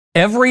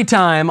Every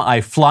time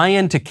I fly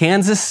into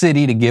Kansas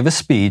City to give a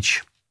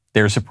speech,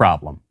 there's a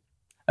problem.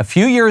 A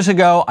few years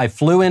ago, I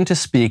flew in to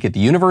speak at the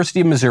University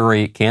of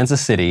Missouri,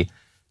 Kansas City,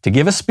 to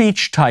give a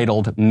speech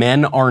titled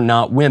Men Are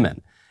Not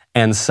Women.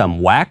 And some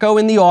wacko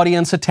in the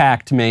audience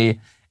attacked me,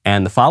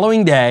 and the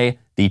following day,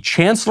 the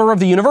chancellor of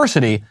the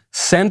university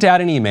sent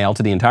out an email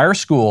to the entire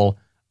school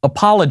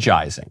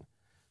apologizing.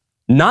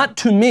 Not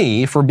to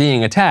me for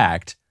being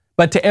attacked,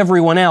 but to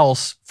everyone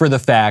else for the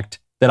fact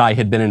that I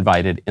had been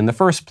invited in the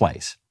first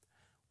place.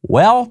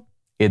 Well,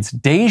 it's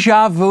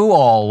deja vu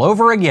all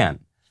over again.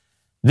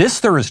 This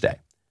Thursday,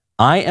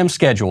 I am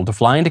scheduled to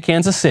fly into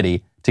Kansas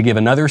City to give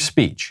another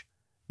speech,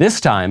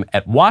 this time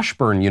at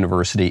Washburn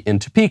University in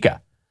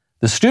Topeka.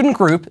 The student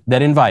group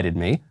that invited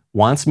me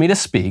wants me to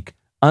speak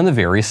on the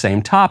very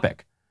same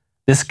topic.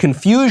 This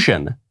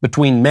confusion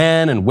between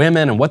men and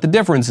women and what the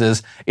difference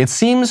is, it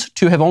seems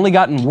to have only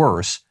gotten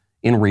worse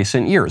in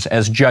recent years,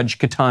 as Judge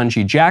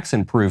Ketanji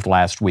Jackson proved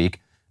last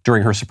week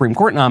during her Supreme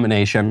Court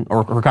nomination,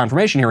 or her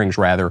confirmation hearings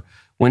rather,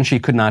 when she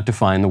could not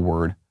define the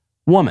word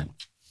woman.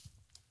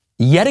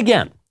 Yet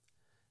again,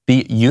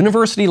 the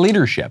university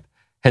leadership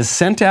has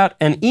sent out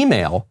an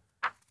email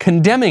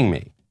condemning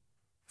me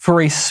for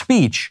a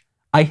speech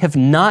I have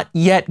not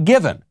yet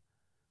given,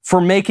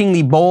 for making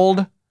the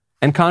bold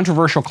and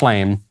controversial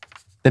claim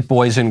that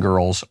boys and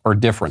girls are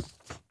different.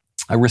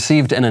 I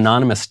received an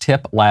anonymous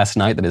tip last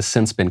night that has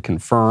since been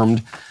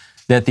confirmed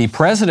that the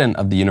president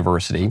of the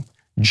university,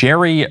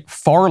 Jerry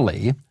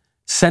Farley,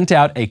 sent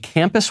out a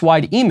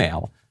campus-wide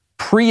email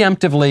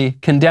preemptively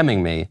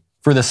condemning me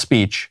for the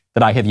speech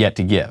that I have yet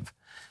to give.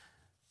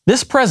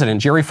 This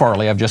president, Jerry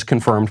Farley, I've just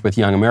confirmed with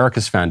Young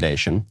America's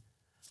Foundation,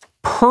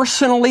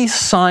 personally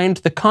signed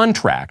the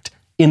contract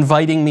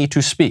inviting me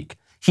to speak.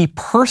 He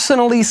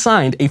personally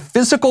signed a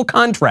physical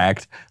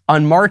contract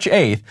on March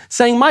 8th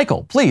saying,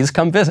 Michael, please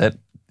come visit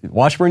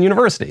Washburn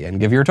University and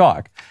give your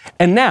talk.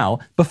 And now,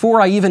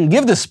 before I even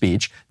give the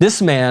speech,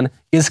 this man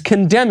is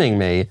condemning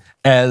me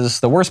as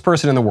the worst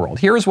person in the world.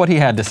 Here's what he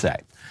had to say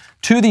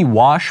to the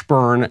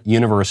Washburn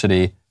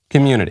University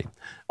community.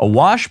 A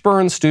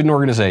Washburn student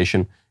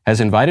organization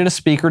has invited a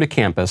speaker to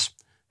campus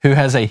who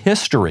has a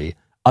history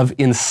of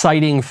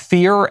inciting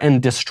fear and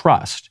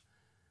distrust.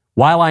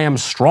 While I am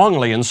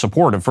strongly in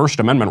support of First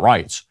Amendment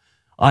rights,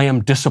 I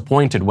am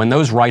disappointed when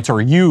those rights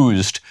are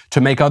used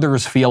to make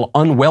others feel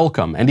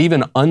unwelcome and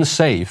even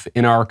unsafe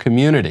in our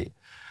community.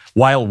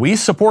 While we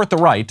support the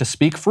right to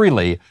speak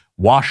freely,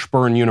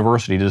 Washburn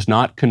University does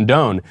not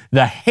condone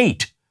the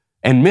hate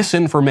and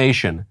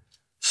misinformation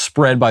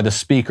spread by the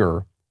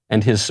speaker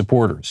and his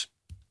supporters.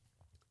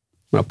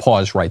 I'm going to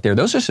pause right there.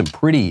 Those are some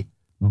pretty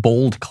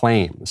bold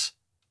claims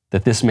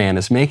that this man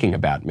is making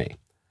about me.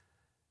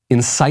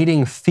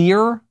 Inciting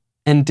fear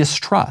and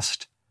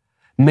distrust,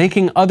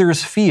 making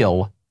others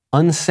feel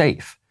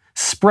unsafe,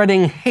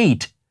 spreading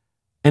hate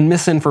and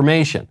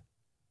misinformation.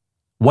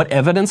 What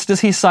evidence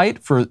does he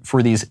cite for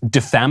these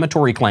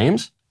defamatory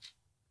claims?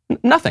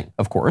 Nothing,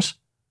 of course.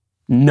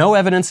 No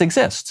evidence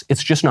exists.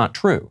 It's just not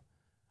true.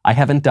 I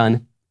haven't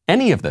done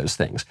any of those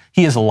things.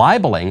 He is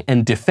libeling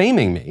and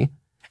defaming me,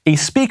 a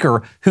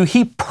speaker who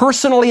he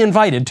personally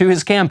invited to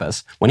his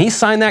campus. When he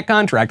signed that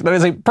contract, that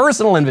is a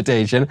personal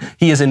invitation.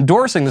 He is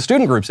endorsing the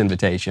student group's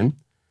invitation.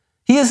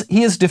 He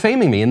is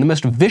defaming me in the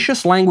most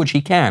vicious language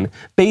he can,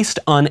 based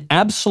on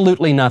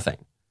absolutely nothing.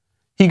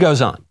 He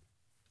goes on.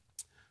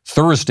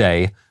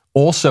 Thursday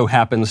also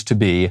happens to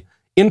be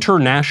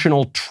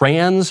International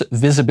Trans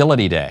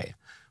Visibility Day.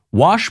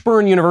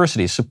 Washburn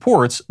University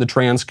supports the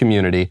trans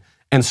community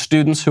and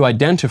students who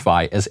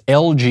identify as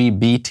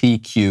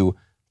LGBTQ+.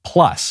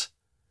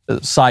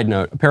 Side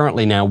note,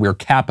 apparently now we're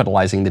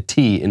capitalizing the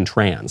T in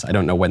trans. I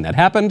don't know when that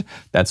happened.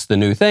 That's the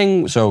new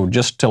thing, so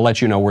just to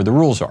let you know where the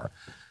rules are.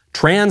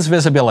 Trans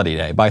Visibility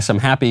Day, by some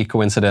happy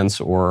coincidence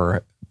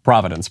or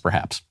providence,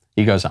 perhaps.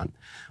 He goes on.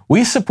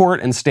 We support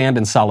and stand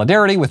in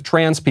solidarity with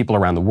trans people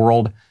around the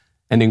world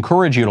and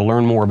encourage you to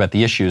learn more about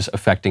the issues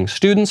affecting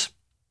students,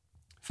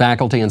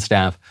 faculty, and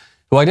staff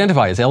who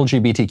identify as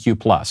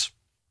LGBTQ+.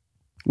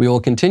 We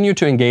will continue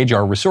to engage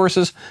our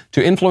resources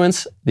to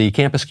influence the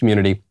campus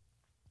community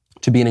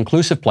to be an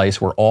inclusive place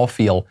where all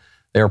feel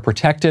they are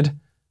protected,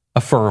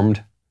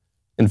 affirmed,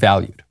 and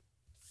valued.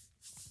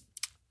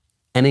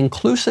 An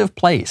inclusive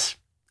place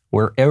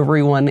where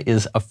everyone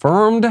is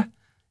affirmed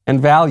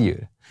and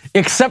valued,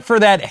 except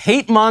for that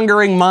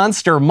hate-mongering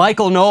monster,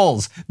 Michael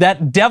Knowles,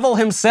 that devil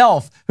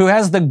himself who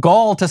has the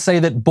gall to say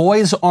that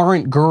boys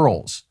aren't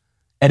girls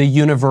at a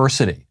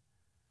university.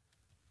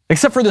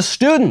 Except for the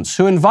students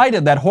who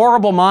invited that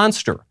horrible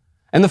monster,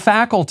 and the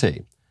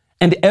faculty,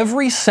 and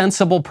every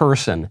sensible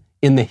person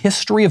in the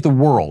history of the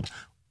world,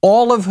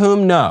 all of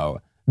whom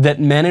know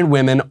that men and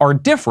women are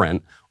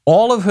different,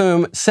 all of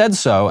whom said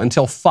so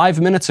until 5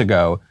 minutes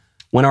ago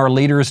when our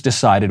leaders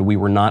decided we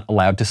were not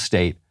allowed to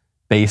state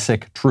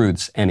basic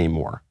truths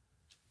anymore.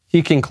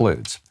 He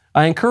concludes,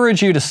 I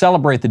encourage you to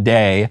celebrate the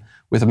day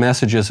with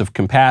messages of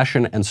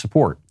compassion and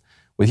support.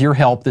 With your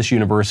help, this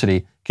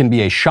university can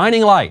be a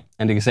shining light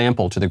and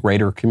example to the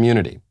greater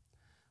community.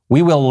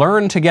 We will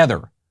learn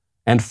together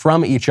and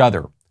from each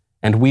other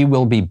and we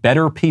will be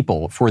better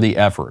people for the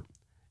effort.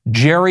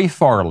 Jerry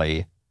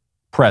Farley,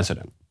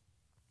 President.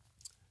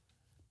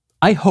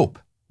 I hope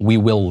we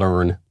will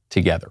learn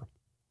together.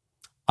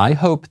 I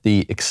hope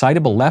the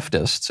excitable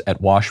leftists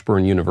at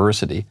Washburn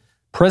University,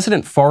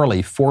 President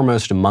Farley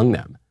foremost among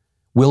them,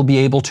 will be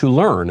able to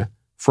learn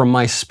from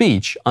my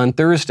speech on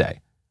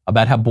Thursday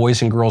about how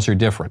boys and girls are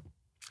different.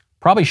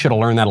 Probably should have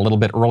learned that a little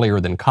bit earlier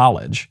than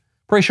college.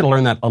 Probably should have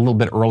learned that a little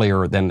bit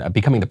earlier than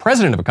becoming the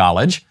president of a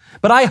college.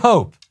 But I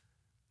hope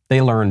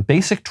they learn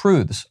basic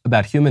truths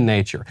about human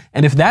nature.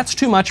 And if that's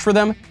too much for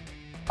them,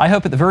 I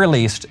hope at the very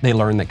least they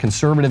learn that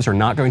conservatives are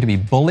not going to be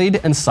bullied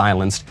and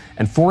silenced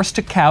and forced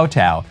to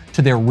kowtow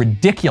to their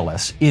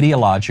ridiculous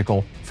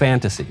ideological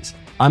fantasies.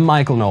 I'm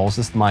Michael Knowles.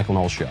 This is The Michael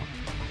Knowles Show.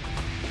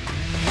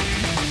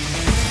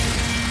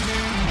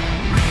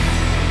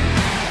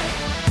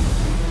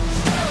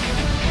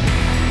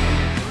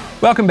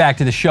 Welcome back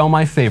to the show.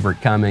 My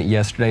favorite comment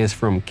yesterday is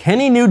from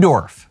Kenny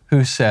Newdorf,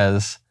 who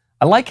says,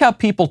 I like how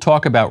people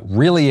talk about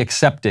really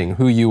accepting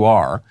who you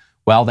are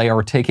while they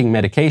are taking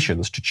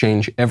medications to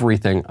change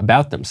everything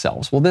about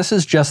themselves. Well, this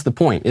is just the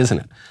point, isn't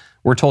it?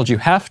 We're told you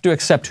have to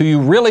accept who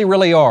you really,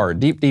 really are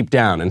deep, deep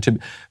down. And to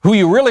who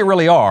you really,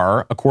 really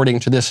are,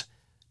 according to this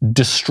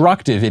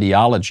destructive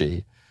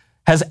ideology,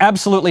 has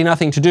absolutely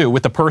nothing to do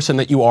with the person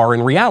that you are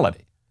in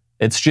reality.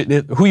 It's just,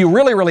 who you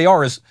really, really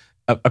are is,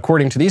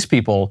 according to these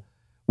people,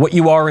 what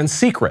you are in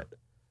secret.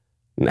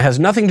 It has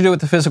nothing to do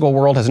with the physical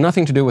world, has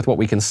nothing to do with what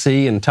we can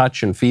see and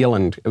touch and feel.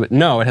 And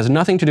no, it has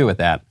nothing to do with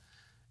that.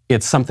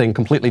 It's something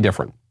completely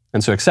different.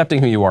 And so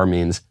accepting who you are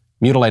means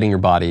mutilating your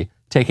body,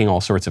 taking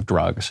all sorts of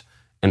drugs,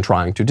 and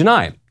trying to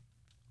deny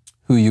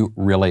who you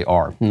really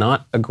are.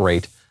 Not a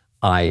great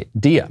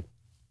idea.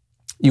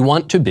 You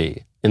want to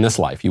be, in this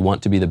life, you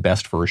want to be the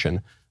best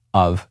version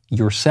of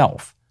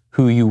yourself,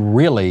 who you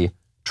really,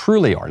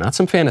 truly are. Not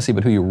some fantasy,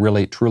 but who you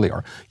really, truly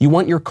are. You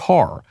want your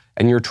car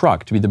and your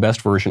truck to be the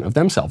best version of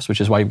themselves,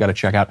 which is why you've got to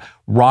check out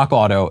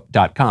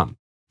rockauto.com.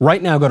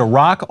 Right now, go to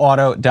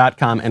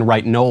rockauto.com and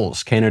write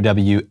Knowles,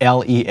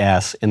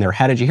 Knowles, in their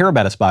How Did You Hear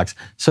About Us box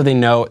so they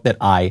know that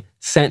I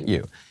sent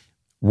you.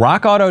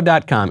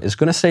 Rockauto.com is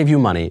going to save you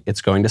money.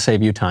 It's going to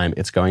save you time.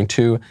 It's going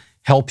to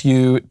help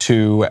you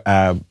to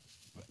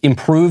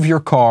improve your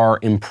car,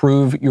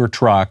 improve your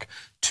truck,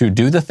 to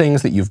do the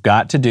things that you've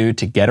got to do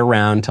to get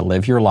around, to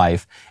live your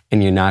life,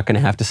 and you're not going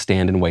to have to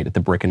stand and wait at the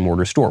brick and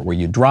mortar store where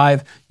you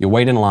drive, you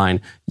wait in line,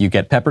 you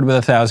get peppered with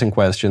 1,000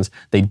 questions.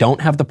 They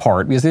don't have the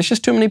part because there's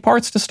just too many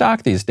parts to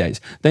stock these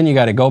days. Then you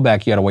got to go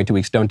back, you got to wait 2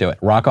 weeks. Don't do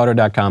it.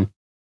 RockAuto.com,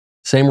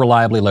 same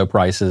reliably low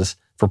prices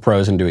for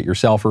pros and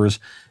do-it-yourselfers.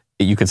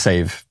 You could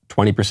save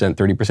 20%,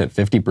 30%,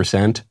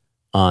 50%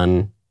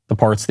 on the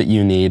parts that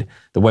you need.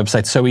 The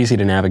website's so easy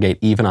to navigate,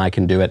 even I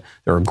can do it.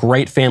 They're a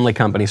great family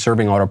company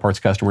serving auto parts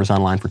customers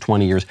online for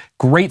 20 years.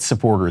 Great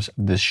supporters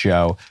of this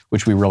show,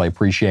 which we really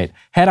appreciate.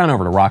 Head on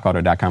over to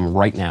rockauto.com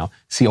right now.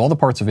 See all the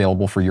parts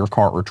available for your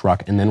car or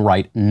truck, and then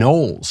write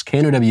Knowles,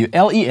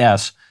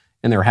 Knowles,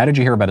 in their How Did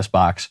You Hear About Us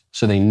box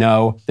so they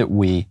know that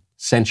we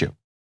sent you.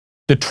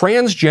 The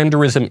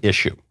transgenderism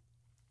issue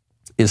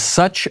is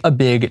such a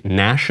big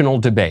national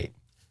debate,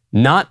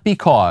 not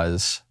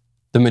because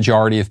the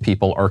majority of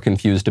people are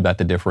confused about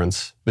the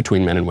difference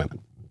between men and women.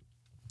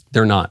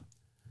 They're not.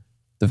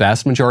 The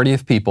vast majority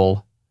of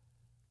people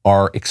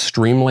are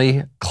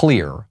extremely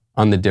clear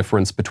on the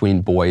difference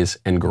between boys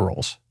and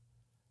girls.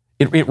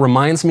 It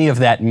reminds me of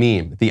that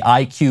meme, the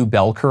IQ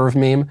bell curve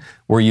meme,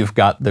 where you've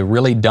got the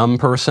really dumb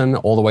person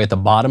all the way at the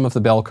bottom of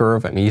the bell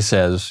curve, and he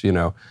says, you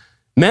know,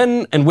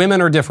 men and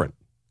women are different.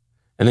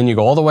 And then you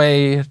go all the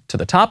way to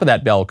the top of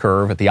that bell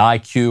curve at the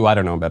IQ, I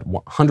don't know, about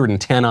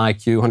 110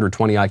 IQ,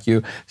 120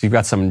 IQ. So you've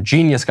got some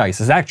genius guy who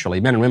says, actually,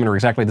 men and women are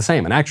exactly the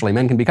same. And actually,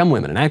 men can become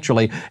women. And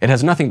actually, it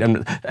has nothing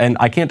to, and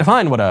I can't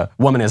define what a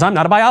woman is. I'm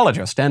not a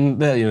biologist.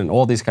 And you know,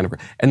 all these kind of,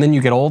 and then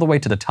you get all the way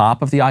to the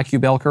top of the IQ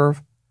bell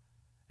curve,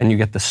 and you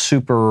get the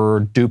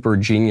super duper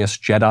genius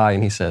Jedi,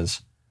 and he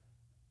says,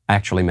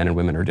 actually, men and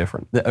women are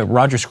different.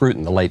 Roger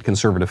Scruton, the late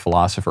conservative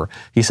philosopher,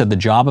 he said the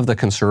job of the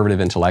conservative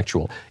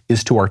intellectual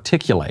is to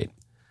articulate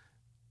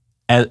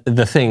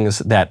the things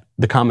that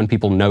the common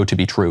people know to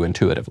be true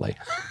intuitively.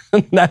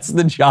 That's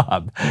the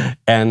job.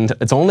 And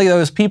it's only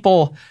those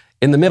people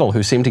in the middle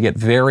who seem to get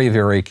very,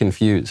 very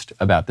confused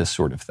about this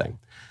sort of thing.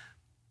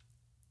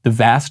 The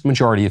vast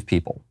majority of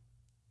people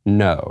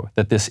know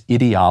that this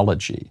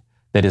ideology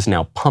that is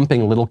now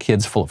pumping little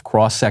kids full of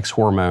cross-sex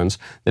hormones,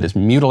 that is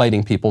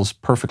mutilating people's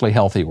perfectly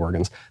healthy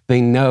organs,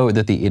 they know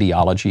that the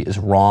ideology is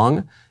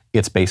wrong,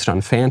 it's based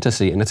on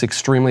fantasy, and it's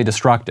extremely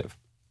destructive.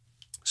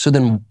 So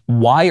then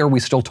why are we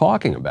still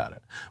talking about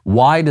it?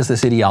 Why does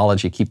this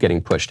ideology keep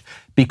getting pushed?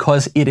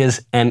 Because it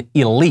is an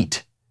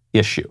elite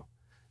issue.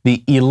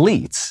 The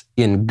elites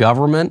in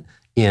government,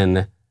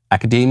 in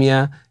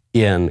academia,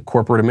 in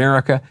corporate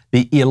America,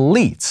 the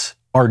elites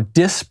are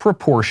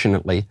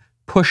disproportionately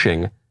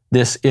pushing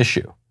this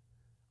issue.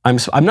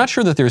 I'm not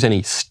sure that there's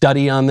any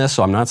study on this,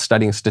 so I'm not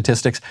studying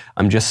statistics.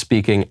 I'm just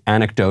speaking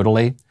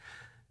anecdotally.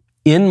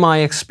 In my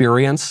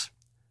experience,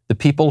 the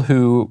people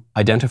who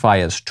identify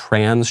as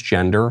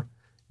transgender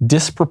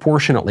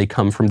disproportionately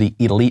come from the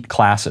elite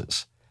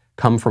classes,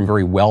 come from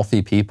very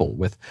wealthy people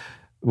with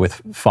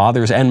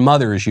fathers and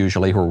mothers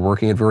usually who are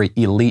working at very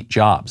elite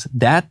jobs.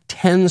 That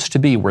tends to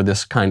be where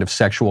this kind of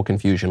sexual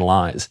confusion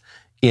lies,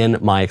 in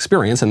my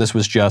experience. And this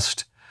was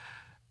just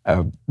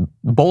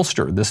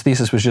bolstered. This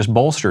thesis was just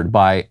bolstered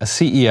by a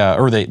CEO,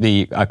 or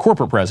the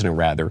corporate president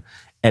rather,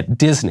 at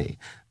Disney.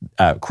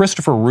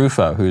 Christopher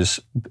Rufo, who's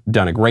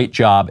done a great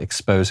job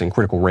exposing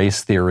critical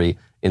race theory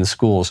in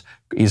schools.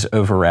 He's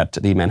over at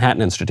the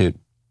Manhattan Institute.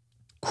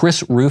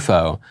 Chris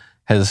Rufo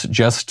has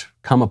just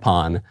come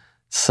upon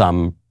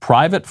some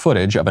private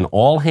footage of an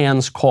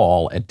all-hands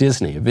call at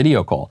Disney, a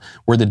video call,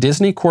 where the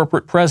Disney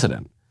corporate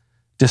president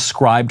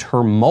described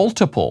her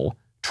multiple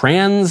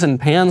trans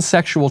and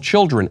pansexual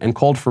children and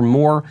called for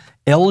more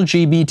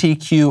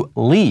LGBTQ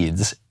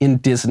leads in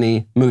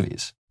Disney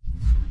movies.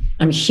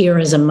 I'm here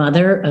as a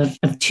mother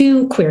of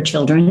two queer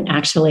children,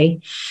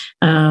 actually,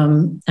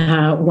 one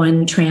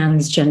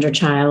transgender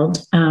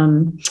child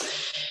and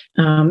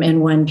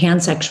one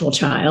pansexual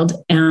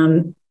child,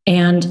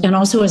 and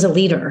also as a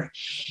leader.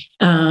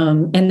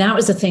 And that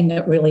was the thing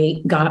that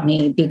really got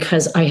me,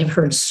 because I have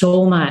heard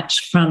so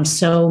much from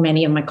so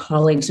many of my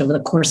colleagues over the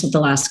course of the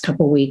last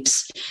couple of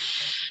weeks,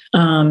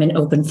 in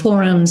open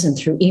forums and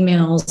through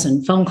emails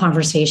and phone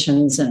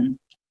conversations. And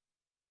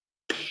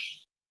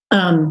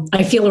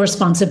I feel a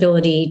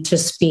responsibility to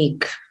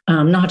speak,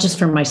 not just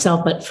for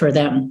myself, but for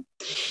them,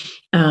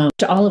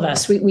 to all of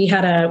us. We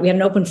had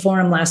an open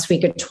forum last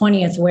week at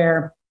 20th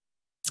where,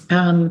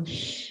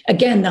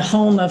 again, the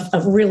home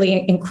of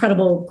really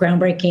incredible,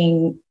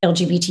 groundbreaking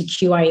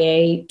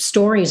LGBTQIA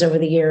stories over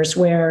the years,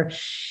 where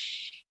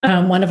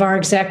one of our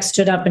execs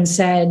stood up and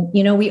said,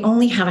 we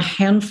only have a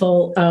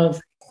handful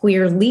of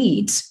queer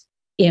leads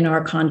in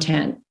our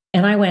content.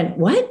 And I went,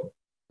 what?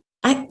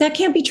 That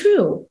can't be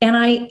true. And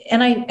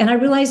I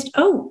realized,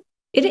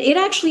 it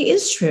actually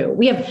is true.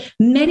 We have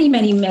many,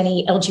 many,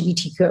 many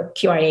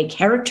LGBTQIA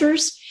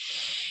characters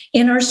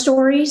in our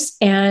stories,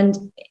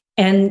 and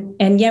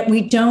yet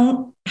we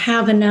don't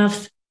have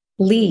enough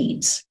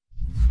leads.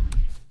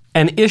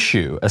 An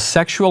issue, a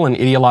sexual and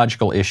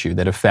ideological issue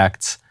that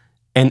affects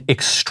an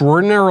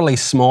extraordinarily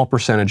small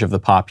percentage of the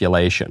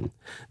population,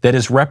 that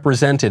is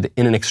represented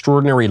in an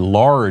extraordinarily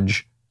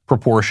large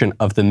proportion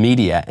of the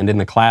media and in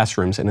the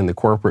classrooms and in the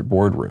corporate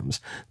boardrooms.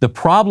 The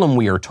problem,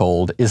 we are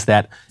told, is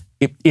that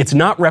it's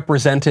not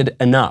represented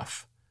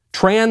enough.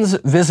 Trans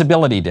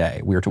Visibility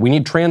Day. We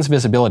need Trans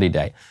Visibility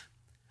Day.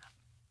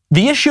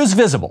 The issue is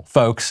visible,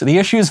 folks. The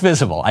issue is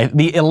visible.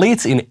 The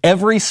elites in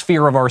every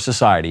sphere of our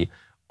society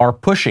are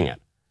pushing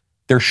it.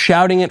 They're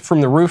shouting it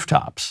from the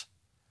rooftops.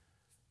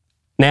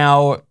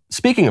 Now,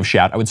 speaking of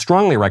shout, I would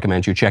strongly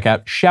recommend you check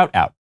out Shout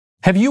Out.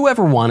 Have you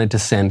ever wanted to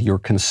send your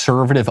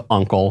conservative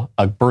uncle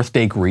a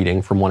birthday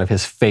greeting from one of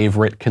his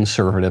favorite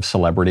conservative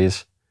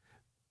celebrities?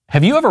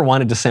 Have you ever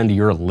wanted to send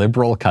your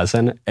liberal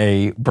cousin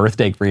a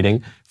birthday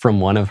greeting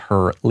from one of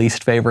her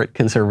least favorite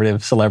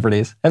conservative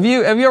celebrities? Have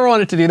you ever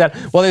wanted to do that?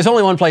 Well, there's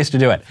only one place to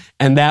do it,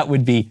 and that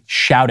would be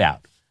Shout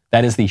Out.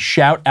 That is the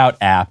Shout Out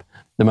app.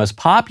 The most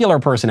popular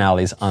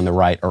personalities on the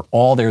right are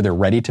all there. They're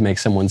ready to make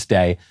someone's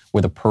day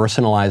with a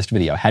personalized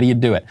video. How do you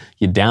do it?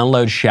 You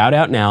download Shout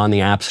Out now on the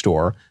App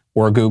Store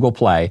or Google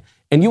Play,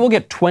 and you will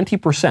get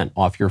 20%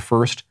 off your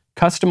first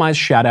customized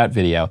shout-out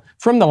video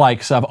from the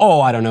likes of,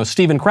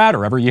 Steven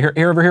Crowder. Ever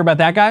hear about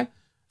that guy?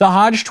 The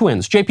Hodge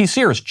twins, JP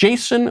Sears,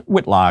 Jason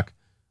Whitlock,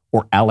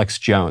 or Alex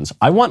Jones.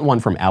 I want one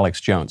from Alex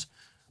Jones.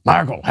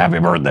 Michael, happy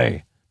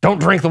birthday. Don't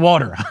drink the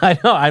water. I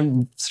know,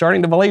 I'm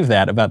starting to believe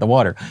that about the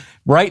water.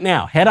 Right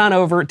now, head on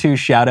over to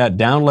Shoutout,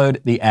 download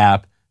the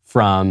app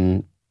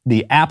from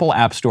the Apple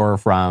App Store,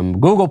 from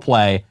Google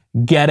Play,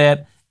 get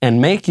it, and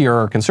make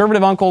your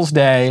conservative uncle's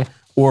day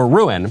or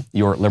ruin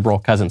your liberal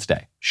cousin's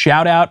day.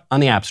 Shout Out on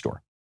the App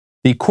Store.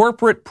 The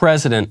corporate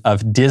president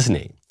of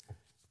Disney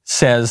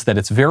says that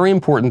it's very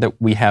important that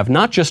we have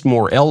not just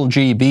more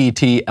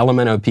LGBT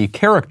LMNOP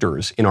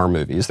characters in our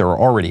movies, there are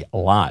already a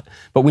lot,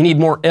 but we need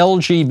more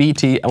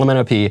LGBT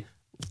LMNOP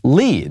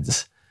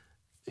leads.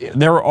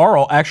 There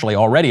are actually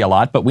already a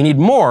lot, but we need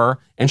more,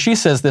 and she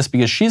says this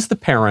because she's the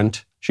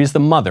parent, she's the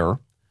mother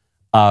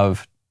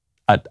of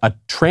a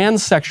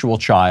transsexual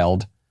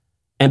child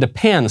and a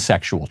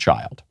pansexual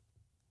child.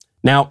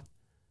 Now,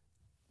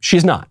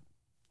 she's not.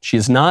 She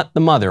is not the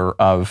mother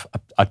of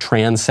a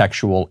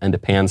transsexual and a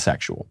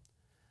pansexual.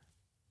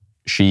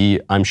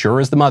 She, I'm sure,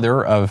 is the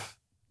mother of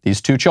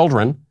these two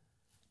children,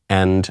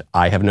 and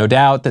I have no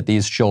doubt that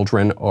these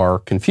children are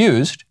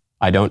confused.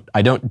 I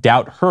don't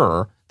doubt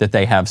her that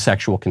they have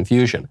sexual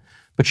confusion,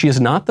 but she is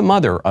not the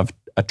mother of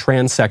a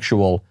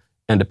transsexual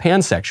and a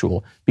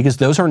pansexual, because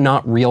those are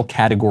not real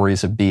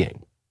categories of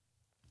being.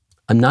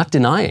 I'm not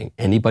denying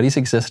anybody's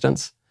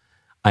existence.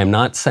 I'm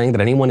not saying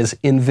that anyone is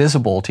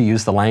invisible, to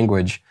use the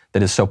language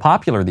that is so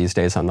popular these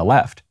days on the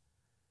left.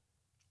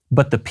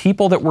 But the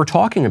people that we're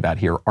talking about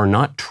here are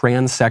not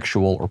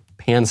transsexual or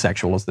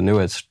pansexual as the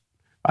newest.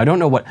 I don't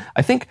know what,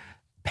 I think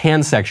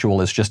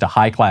pansexual is just a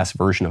high-class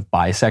version of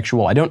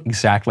bisexual. I don't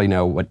exactly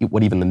know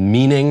what even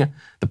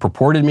the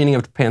purported meaning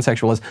of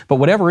pansexual is, but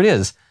whatever it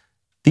is,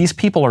 these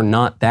people are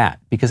not that,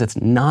 because it's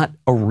not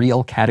a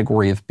real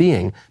category of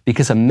being,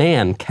 because a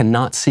man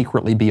cannot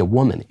secretly be a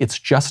woman. It's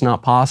just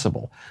not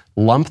possible.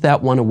 Lump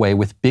that one away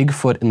with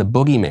Bigfoot and the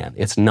boogeyman.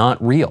 It's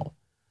not real.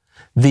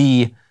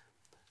 The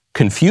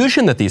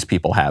confusion that these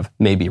people have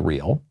may be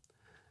real.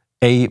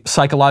 A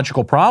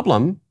psychological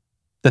problem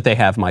that they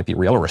have might be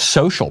real, or a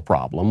social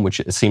problem, which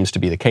it seems to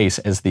be the case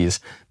as these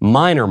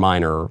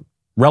minor,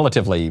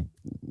 relatively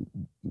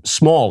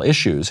small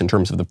issues in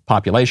terms of the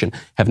population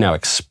have now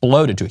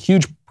exploded to a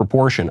huge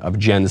proportion of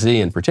Gen Z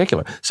in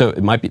particular. So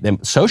it might be, the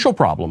social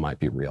problem might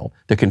be real,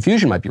 the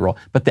confusion might be real,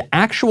 but the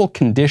actual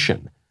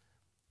condition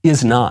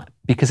is not,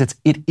 because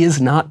it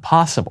is not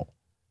possible.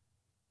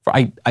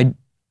 I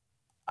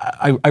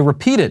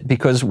repeat it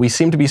because we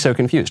seem to be so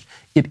confused.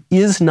 It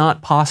is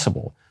not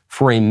possible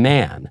for a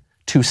man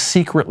to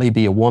secretly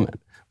be a woman,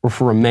 or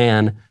for a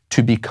man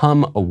to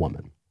become a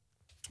woman,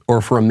 or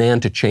for a man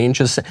to change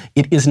his...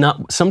 It is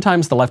not...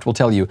 Sometimes the left will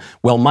tell you,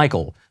 well,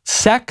 Michael,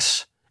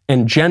 sex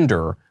and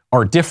gender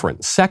are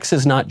different. Sex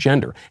is not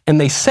gender. And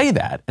they say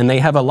that, and they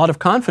have a lot of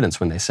confidence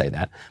when they say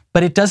that,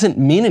 but it doesn't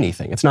mean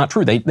anything. It's not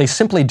true. They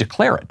simply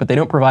declare it, but they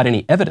don't provide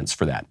any evidence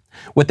for that.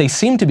 What they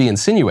seem to be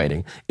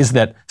insinuating is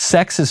that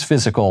sex is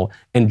physical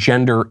and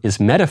gender is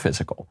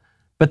metaphysical.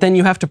 But then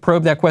you have to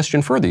probe that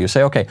question further. You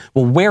say, okay,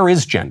 well, where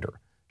is gender?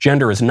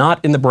 Gender is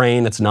not in the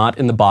brain, it's not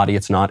in the body,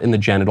 it's not in the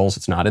genitals,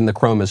 it's not in the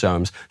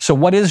chromosomes. So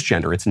what is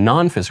gender? It's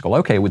non-physical.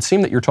 Okay, it would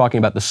seem that you're talking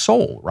about the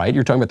soul, right?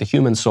 You're talking about the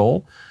human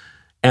soul.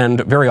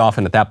 And very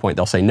often at that point,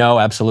 they'll say, no,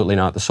 absolutely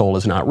not. The soul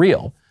is not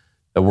real.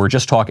 We're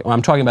just talking,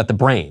 I'm talking about the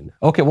brain.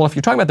 Okay, well, if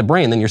you're talking about the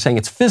brain, then you're saying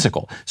it's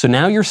physical. So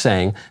now you're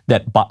saying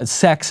that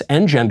sex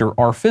and gender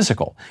are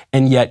physical,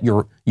 and yet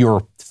your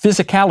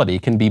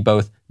physicality can be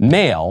both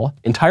male,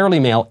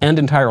 and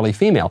entirely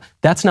female.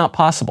 That's not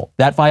possible.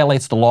 That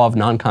violates the law of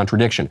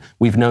non-contradiction.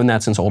 We've known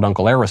that since old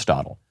Uncle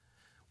Aristotle.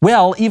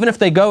 Well, even if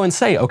they go and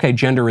say, okay,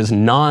 gender is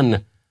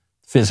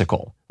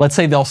non-physical, let's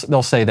say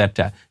they'll say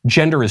that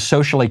gender is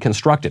socially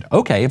constructed.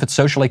 Okay, if it's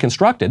socially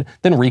constructed,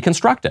 then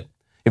reconstruct it.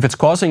 If it's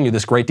causing you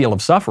this great deal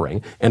of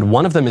suffering, and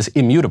one of them is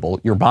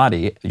immutable, your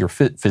body, your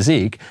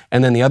physique,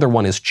 and then the other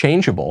one is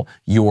changeable,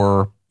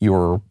 your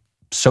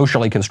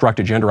socially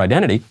constructed gender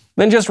identity,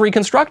 then just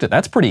reconstruct it.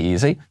 That's pretty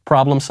easy.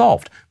 Problem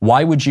solved.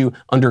 Why would you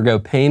undergo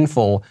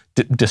painful,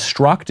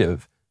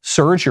 destructive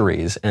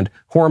surgeries and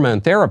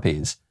hormone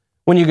therapies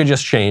when you could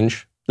just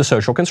change the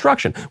social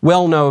construction?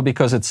 Well, no,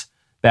 because it's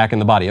back in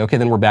the body. Okay,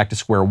 then we're back to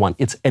square one.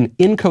 It's an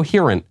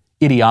incoherent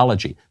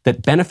ideology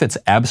that benefits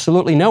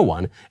absolutely no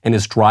one and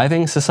is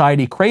driving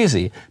society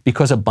crazy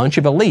because a bunch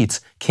of elites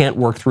can't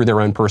work through their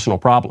own personal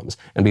problems,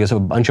 and because a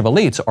bunch of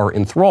elites are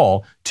in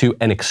thrall to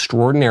an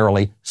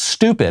extraordinarily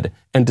stupid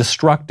and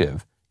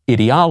destructive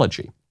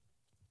ideology.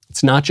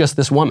 It's not just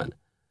this woman.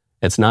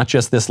 It's not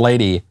just this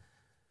lady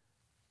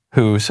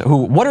who,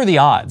 what are the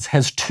odds,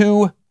 has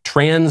 2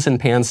 trans and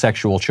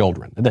pansexual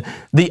children.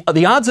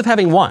 The odds of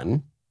having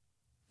one,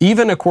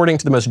 even according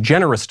to the most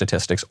generous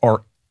statistics,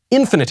 are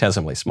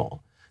infinitesimally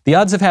small. The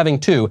odds of having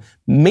 2,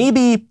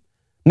 maybe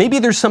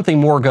there's something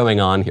more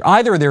going on here.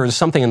 Either there is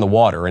something in the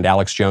water and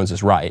Alex Jones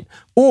is right,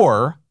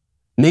 or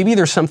maybe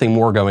there's something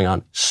more going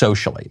on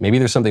socially. Maybe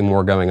there's something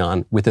more going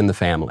on within the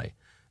family.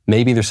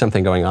 Maybe there's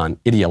something going on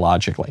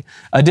ideologically.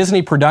 A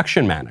Disney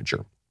production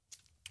manager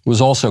was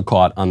also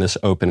caught on this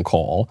open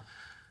call,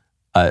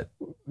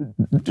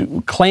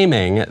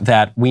 claiming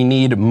that we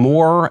need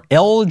more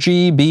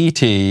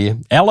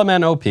LGBT,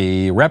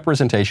 LMNOP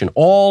representation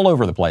all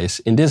over the place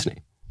in Disney.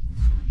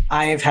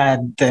 I've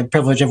had the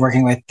privilege of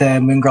working with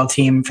the Moon Girl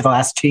team for the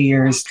last 2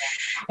 years,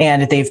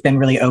 and they've been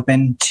really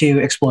open to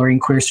exploring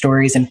queer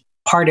stories. And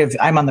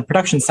I'm on the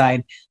production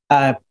side,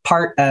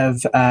 part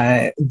of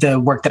the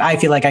work that I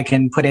feel like I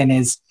can put in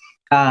is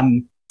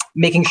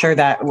making sure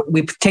that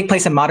we take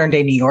place in modern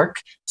day New York.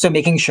 So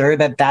making sure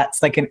that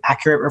that's like an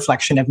accurate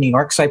reflection of New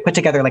York. So I put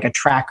together like a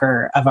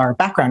tracker of our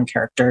background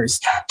characters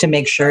to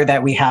make sure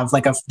that we have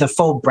like the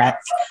full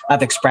breadth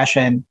of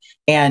expression.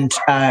 And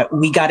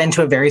we got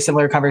into a very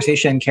similar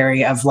conversation,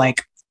 Carrie, of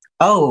like,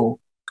 oh,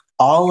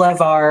 all of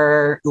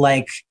our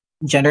like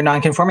gender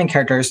nonconforming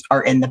characters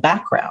are in the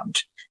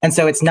background. And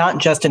so it's not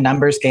just a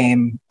numbers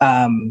game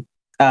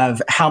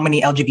of how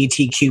many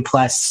LGBTQ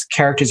plus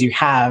characters you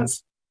have.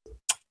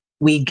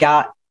 We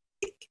got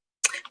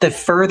the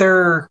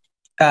further,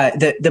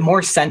 the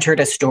more centered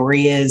a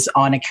story is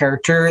on a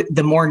character,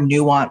 the more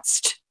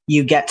nuanced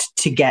you get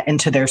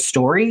into their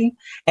story.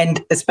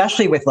 And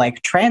especially with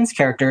like trans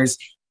characters,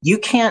 you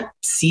can't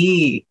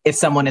see if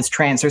someone is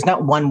trans. There's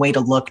not one way to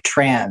look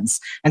trans.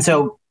 And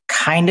so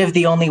kind of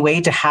the only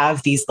way to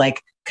have these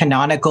like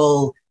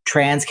canonical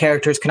trans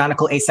characters,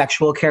 canonical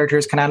asexual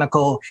characters,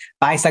 canonical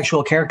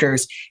bisexual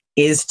characters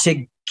is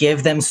to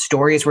give them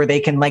stories where they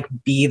can like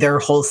be their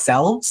whole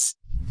selves.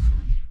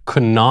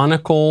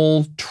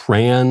 Canonical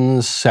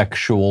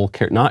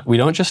transsexual, we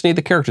don't just need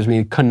the characters, we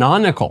need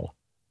canonical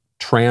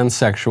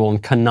transsexual,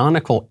 and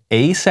canonical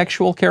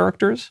asexual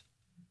characters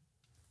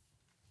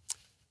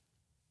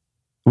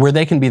where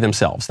they can be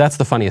themselves. That's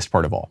the funniest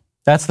part of all.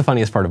 That's the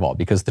funniest part of all,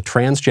 because the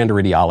transgender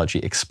ideology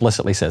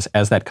explicitly says,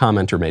 as that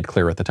commenter made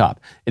clear at the top,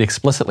 it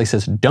explicitly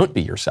says, don't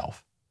be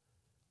yourself.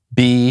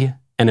 Be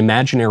an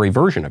imaginary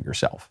version of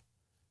yourself.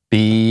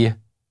 Be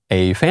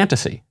a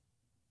fantasy.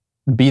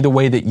 Be the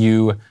way that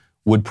you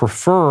would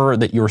prefer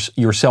that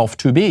yourself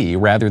to be,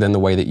 rather than the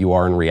way that you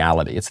are in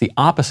reality. It's the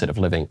opposite of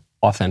living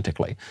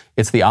authentically.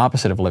 It's the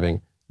opposite of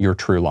living your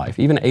true life.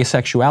 Even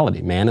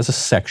asexuality. Man is a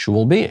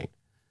sexual being.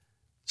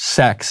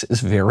 Sex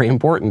is very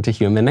important to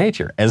human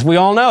nature. As we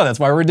all know, that's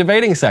why we're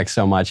debating sex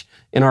so much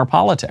in our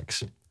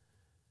politics.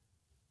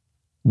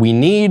 We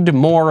need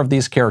more of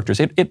these characters.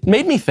 It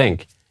made me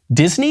think,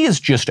 Disney is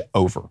just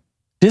over.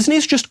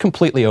 Disney's just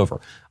completely over.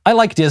 I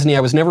like Disney.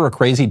 I was never a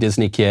crazy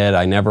Disney kid.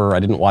 I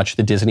didn't watch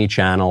the Disney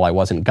Channel. I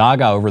wasn't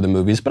gaga over the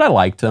movies, but I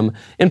liked them.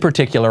 In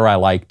particular, I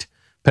liked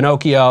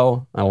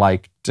Pinocchio. I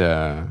liked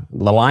The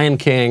Lion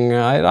King.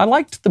 I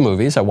liked the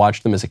movies. I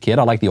watched them as a kid.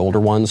 I liked the older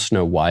ones,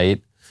 Snow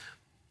White.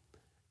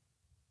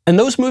 And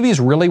those movies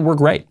really were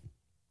great.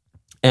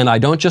 And I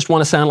don't just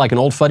want to sound like an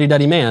old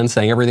fuddy-duddy man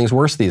saying everything's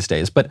worse these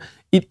days, but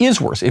it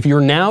is worse. If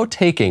you're now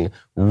taking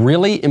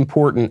really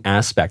important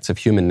aspects of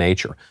human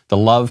nature, the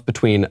love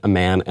between a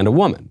man and a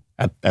woman,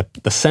 at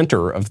the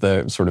center of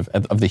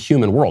the of the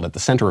human world, at the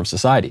center of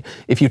society,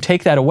 if you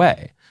take that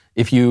away,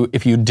 if you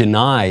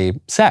deny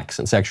sex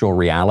and sexual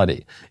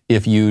reality,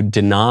 if you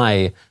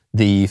deny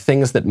the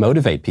things that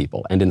motivate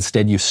people, and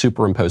instead you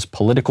superimpose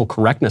political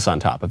correctness on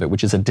top of it,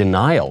 which is a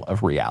denial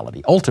of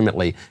reality.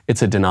 Ultimately,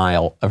 it's a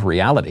denial of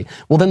reality.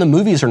 Well, then the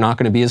movies are not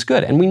going to be as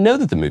good, and we know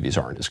that the movies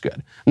aren't as good.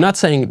 I'm not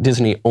saying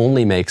Disney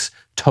only makes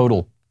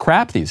total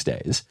crap these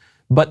days,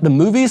 but the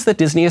movies that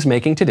Disney is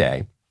making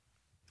today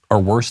are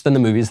worse than the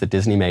movies that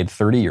Disney made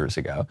 30 years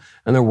ago,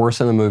 and they're worse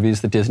than the movies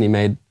that Disney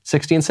made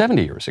 60 and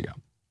 70 years ago.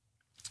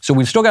 So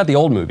we've still got the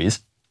old movies.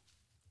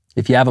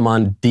 If you have them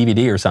on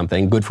DVD or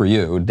something, good for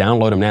you.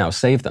 Download them now,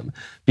 save them.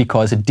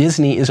 Because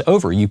Disney is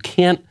over. You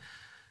can't,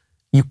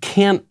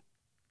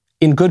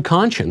 in good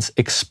conscience,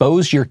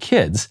 expose your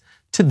kids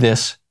to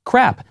this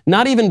crap.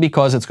 Not even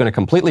because it's going to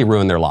completely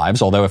ruin their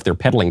lives, although if they're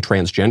peddling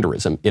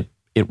transgenderism,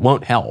 it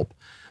won't help.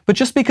 But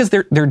just because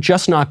they're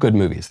just not good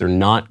movies. They're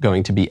not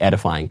going to be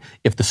edifying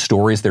if the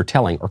stories they're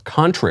telling are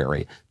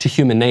contrary to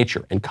human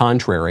nature and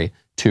contrary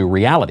to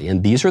reality.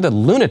 And these are the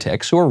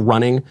lunatics who are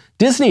running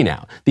Disney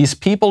now. These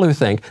people who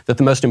think that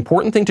the most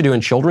important thing to do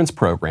in children's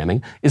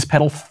programming is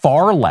peddle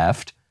far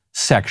left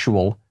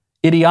sexual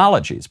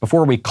ideologies.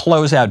 Before we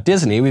close out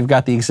Disney, we've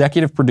got the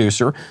executive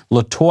producer,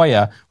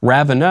 LaToya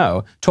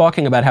Raveneau,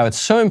 talking about how it's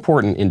so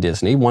important in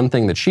Disney. One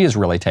thing that she has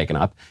really taken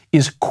up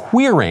is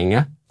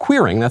queering,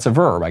 that's a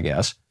verb, I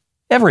guess,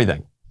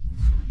 everything.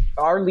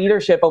 Our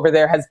leadership over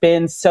there has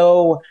been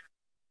so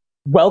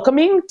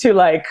welcoming to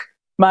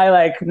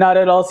my not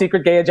at all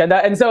secret gay agenda.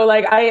 And so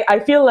I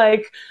feel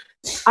like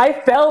I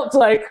felt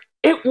like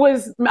it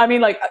was,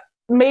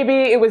 maybe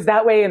it was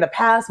that way in the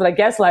past, but I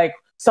guess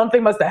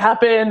something must have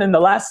happened in the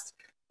last,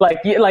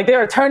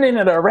 they're turning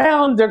it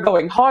around, they're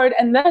going hard.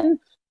 And then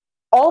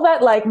all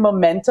that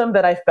momentum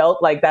that I felt,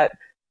 that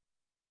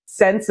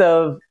sense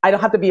of, I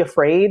don't have to be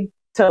afraid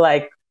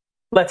to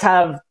let's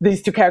have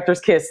these two characters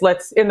kiss.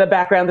 Let's in the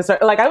background.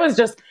 I was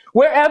just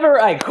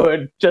wherever I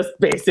could, just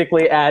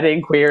basically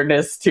adding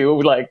queerness to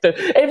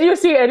if you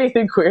see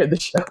anything queer in the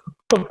show,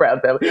 I'm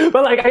proud family.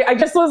 But I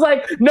just was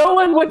no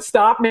one would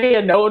stop me,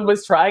 and no one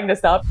was trying to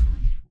stop.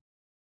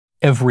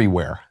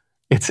 Everywhere.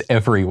 It's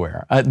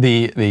everywhere.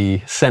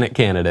 The Senate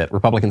candidate,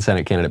 Republican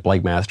Senate candidate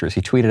Blake Masters,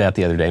 he tweeted out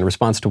the other day in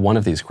response to one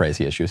of these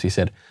crazy issues. He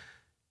said,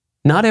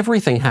 "Not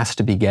everything has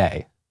to be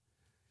gay.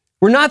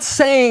 We're not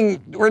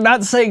saying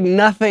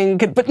nothing,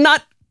 but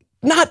not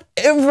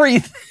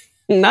everything,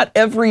 not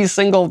every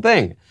single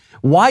thing."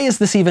 Why is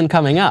this even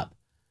coming up?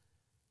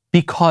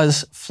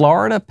 Because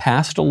Florida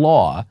passed a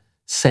law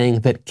saying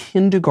that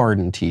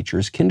kindergarten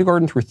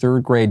through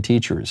third grade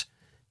teachers,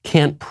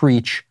 can't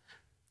preach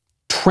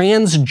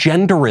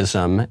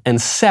transgenderism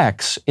and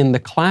sex in the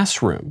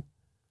classroom.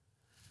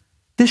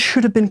 This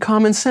should have been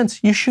common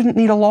sense. You shouldn't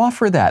need a law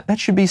for that. That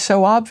should be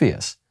so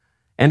obvious.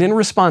 And in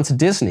response,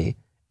 Disney,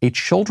 a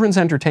children's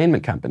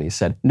entertainment company,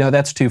 said, no,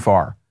 that's too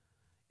far.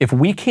 If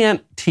we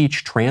can't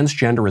teach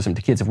transgenderism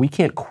to kids, if we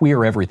can't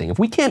queer everything, if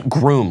we can't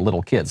groom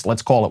little kids,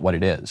 let's call it what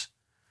it is,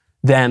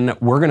 then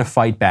we're going to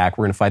fight back.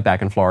 We're going to fight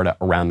back in Florida,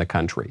 around the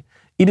country.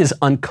 It is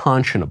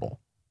unconscionable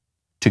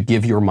to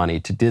give your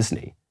money to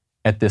Disney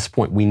at this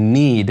point. We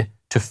need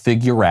to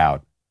figure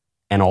out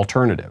an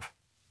alternative.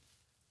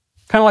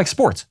 Kind of like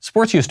sports.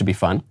 Sports used to be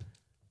fun.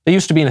 They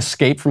used to be an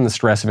escape from the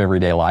stress of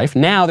everyday life.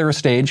 Now they're a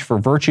stage for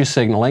virtue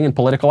signaling and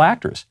political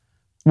actors.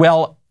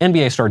 Well,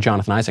 NBA star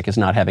Jonathan Isaac is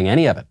not having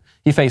any of it.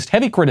 He faced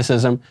heavy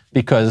criticism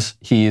because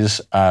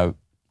he's a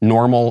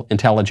normal,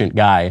 intelligent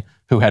guy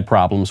who had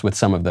problems with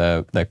some of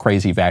the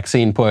crazy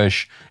vaccine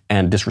push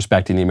and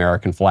disrespecting the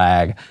American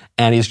flag,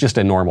 and he's just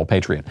a normal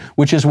patriot,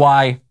 which is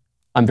why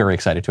I'm very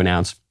excited to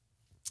announce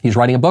He's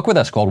writing a book with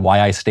us called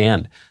Why I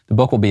Stand. The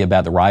book will be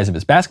about the rise of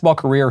his basketball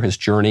career, his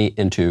journey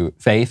into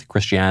faith,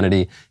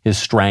 Christianity, his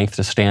strength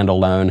to stand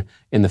alone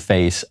in the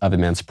face of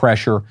immense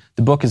pressure.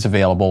 The book is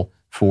available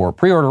for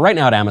pre-order right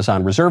now at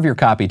Amazon. Reserve your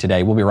copy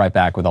today. We'll be right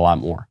back with a lot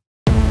more.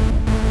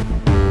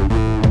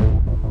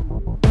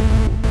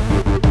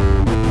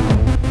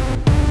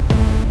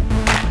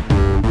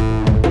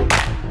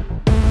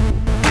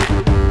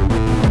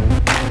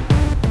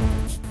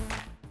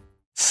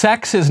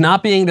 Sex is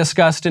not being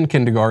discussed in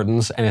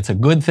kindergartens, and it's a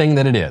good thing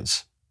that it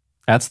is.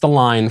 That's the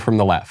line from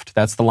the left.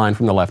 That's the line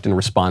from the left in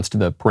response to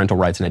the Parental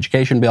Rights and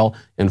Education Bill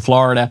in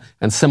Florida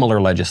and similar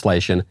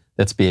legislation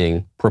that's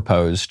being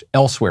proposed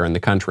elsewhere in the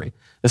country.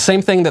 The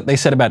same thing that they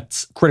said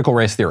about critical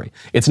race theory.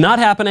 It's not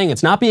happening,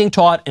 it's not being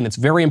taught, and it's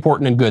very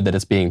important and good that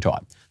it's being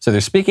taught. So they're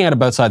speaking out of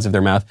both sides of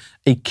their mouth.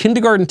 A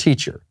kindergarten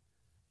teacher,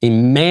 a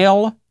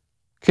male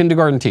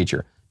kindergarten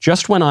teacher,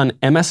 just went on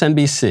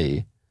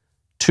MSNBC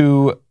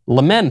to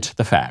lament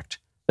the fact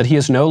that he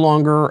is no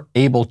longer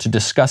able to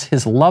discuss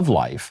his love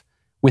life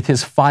with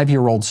his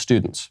 5-year-old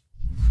students.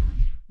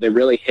 It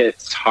really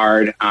hits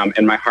hard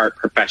in my heart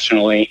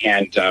professionally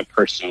and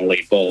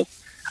personally,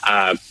 both.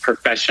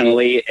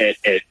 Professionally,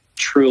 it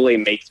truly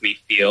makes me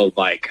feel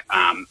like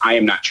I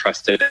am not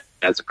trusted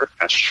as a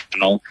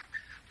professional.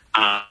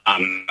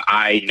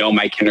 I know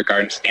my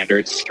kindergarten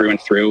standards through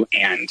and through,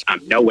 and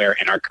nowhere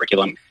in our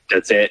curriculum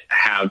does it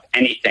have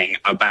anything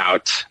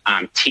about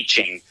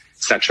teaching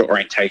sexual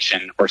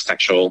orientation or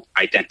sexual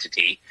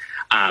identity.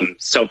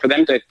 So for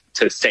them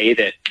to say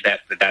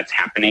that's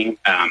happening,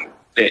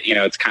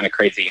 it's kind of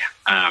crazy.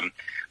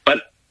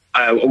 But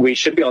we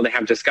should be able to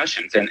have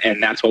discussions,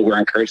 and that's what we're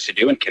encouraged to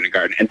do in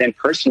kindergarten. And then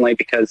personally,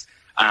 because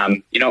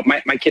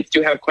my kids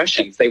do have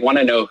questions. They want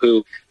to know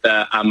who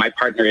my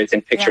partner is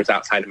in pictures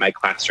outside of my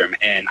classroom,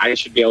 and I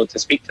should be able to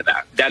speak to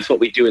that. That's what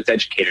we do as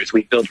educators.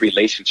 We build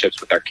relationships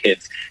with our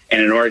kids,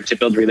 and in order to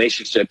build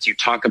relationships, you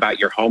talk about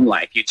your home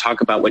life. You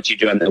talk about what you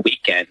do on the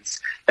weekends.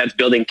 That's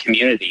building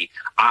community.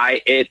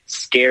 It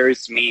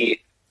scares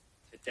me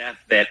to death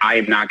that I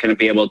am not going to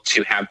be able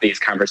to have these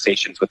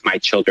conversations with my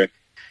children,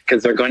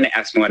 because they're going to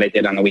ask me what I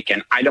did on the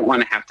weekend. I don't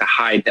want to have to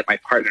hide that my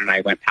partner and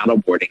I went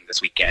paddleboarding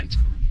this weekend.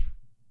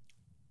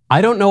 I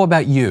don't know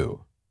about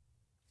you.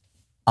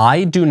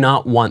 I do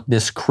not want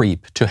this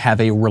creep to have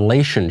a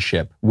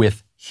relationship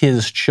with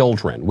his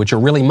children, which are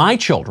really my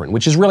children,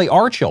 which is really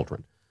our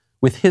children,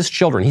 with his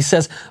children. He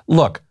says,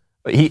 look,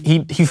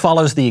 he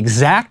follows the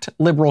exact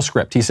liberal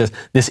script. He says,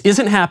 this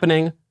isn't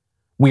happening.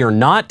 We are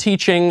not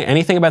teaching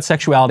anything about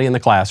sexuality in the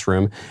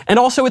classroom. And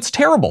also it's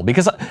terrible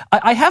because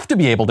I have to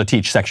be able to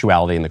teach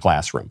sexuality in the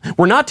classroom.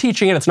 We're not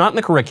teaching it. It's not in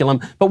the curriculum,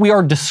 but we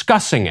are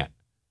discussing it.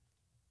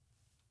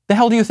 The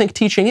hell do you think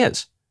teaching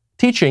is?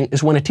 Teaching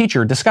is when a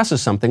teacher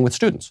discusses something with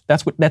students.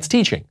 That's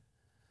teaching.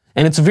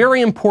 And it's very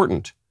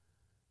important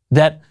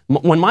that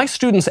when my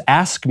students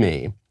ask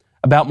me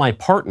about my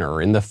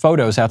partner in the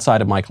photos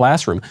outside of my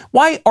classroom,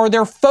 why are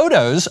there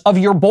photos of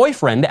your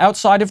boyfriend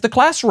outside of the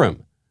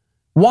classroom?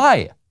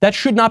 Why? That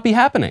should not be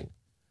happening.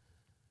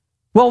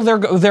 Well,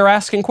 they're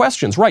asking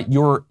questions. Right,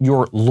 you're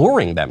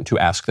luring them to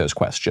ask those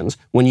questions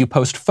when you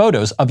post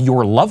photos of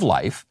your love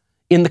life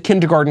in the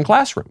kindergarten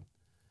classroom.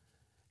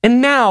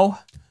 And now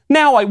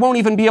I won't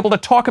even be able to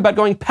talk about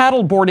going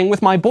paddleboarding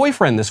with my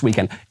boyfriend this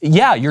weekend.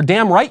 Yeah, you're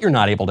damn right you're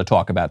not able to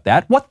talk about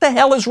that. What the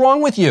hell is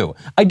wrong with you?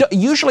 I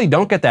usually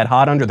don't get that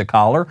hot under the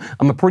collar.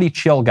 I'm a pretty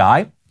chill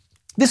guy.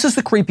 This is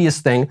the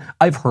creepiest thing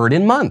I've heard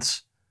in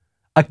months.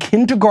 A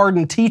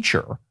kindergarten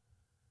teacher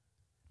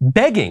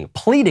begging,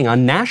 pleading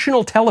on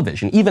national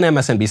television, even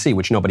MSNBC,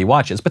 which nobody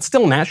watches, but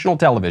still national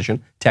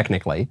television,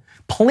 technically,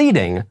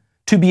 pleading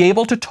to be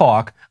able to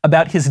talk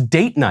about his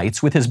date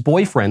nights with his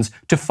boyfriends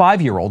to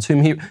 5-year-olds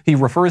whom he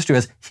refers to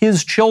as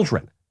his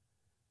children.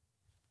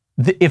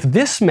 If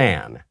this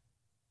man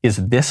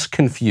is this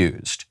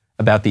confused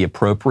about the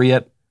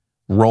appropriate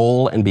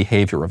role and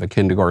behavior of a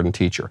kindergarten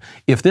teacher,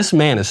 if this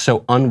man is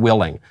so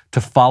unwilling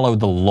to follow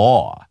the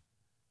law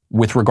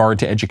with regard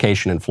to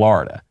education in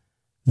Florida,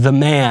 the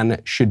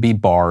man should be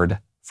barred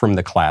from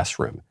the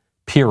classroom,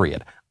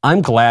 period.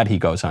 I'm glad he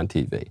goes on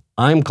TV.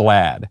 I'm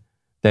glad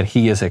that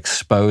he is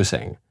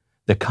exposing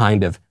the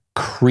kind of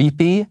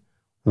creepy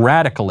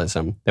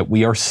radicalism that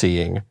we are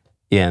seeing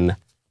in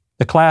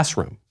the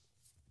classroom.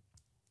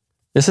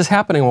 This is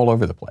happening all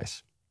over the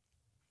place.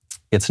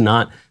 It's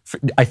not,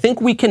 I think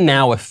we can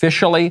now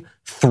officially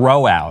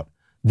throw out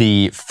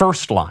the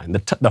first line,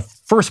 the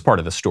first part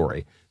of the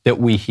story that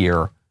we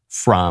hear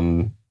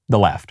from the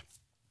left.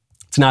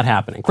 It's not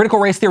happening. Critical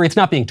race theory, it's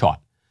not being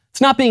taught.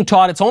 It's not being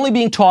taught. It's only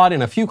being taught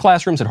in a few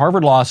classrooms at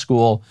Harvard Law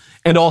School.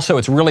 And also,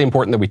 it's really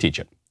important that we teach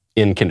it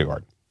in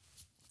kindergarten.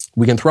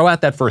 We can throw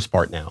out that first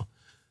part now.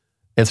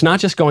 It's not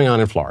just going on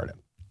in Florida.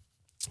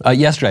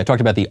 Yesterday, I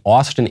talked about the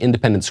Austin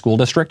Independent School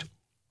District,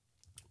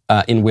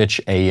 in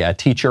which a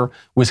teacher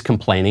was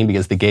complaining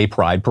because the gay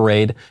pride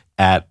parade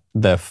for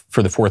the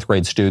 4th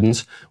grade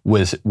students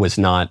was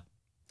not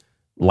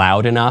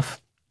loud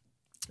enough.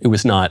 It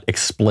was not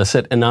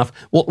explicit enough.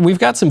 Well, we've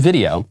got some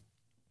video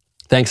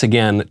Thanks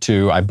again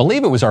to, I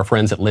believe it was our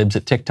friends at Libs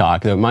at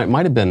TikTok. It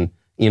might have been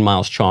Ian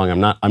Miles Chong.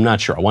 I'm not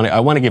sure. I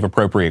want to give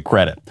appropriate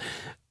credit.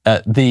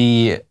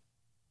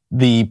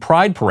 The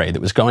Pride Parade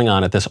that was going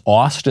on at this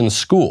Austin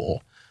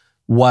school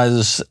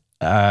was,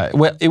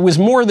 well, it was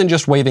more than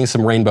just waving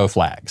some rainbow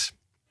flags.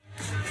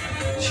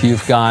 So you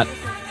got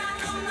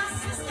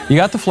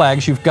the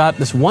flags. You've got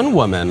this one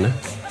woman, I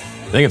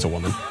think it's a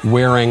woman,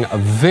 wearing a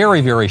very,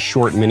 very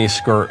short mini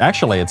skirt.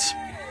 Actually, it's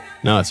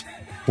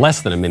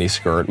less than a mini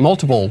skirt.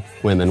 Multiple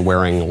women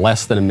wearing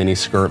less than a mini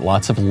skirt,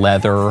 lots of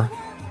leather,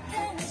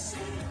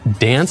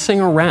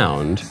 dancing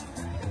around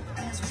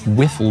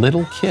with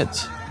little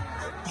kids.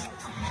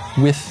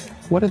 With,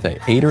 what are they,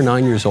 8 or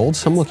 9 years old?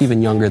 Some look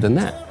even younger than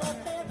that.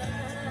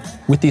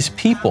 With these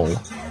people,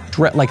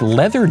 like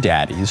leather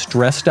daddies,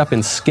 dressed up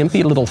in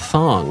skimpy little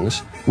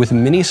thongs with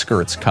mini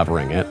skirts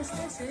covering it,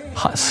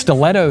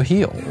 stiletto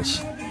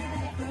heels.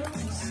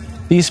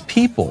 These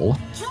people,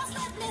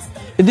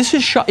 this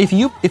is if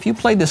you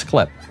played this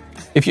clip,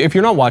 if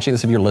you're not watching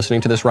this, if you're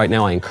listening to this right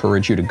now, I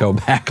encourage you to go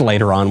back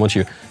later on once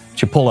you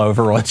pull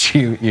over, once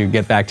you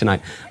get back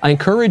tonight. I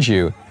encourage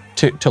you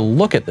to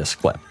look at this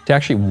clip, to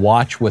actually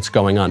watch what's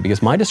going on,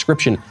 because my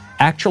description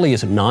actually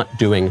is not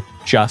doing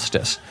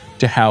justice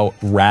to how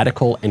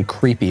radical and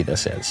creepy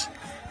this is.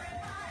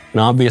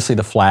 And obviously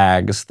the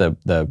flags, there's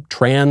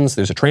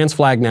a trans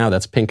flag now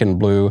that's pink and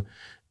blue,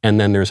 and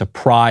then there's a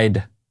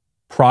Pride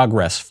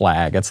Progress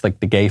flag. It's like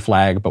the gay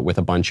flag, but with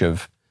a bunch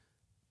of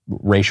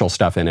racial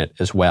stuff in it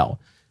as well.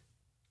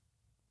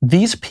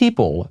 These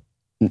people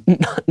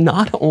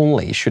not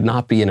only should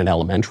not be in an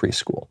elementary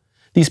school,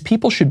 these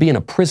people should be in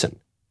a prison.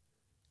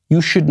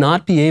 You should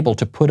not be able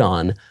to put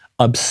on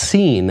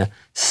obscene,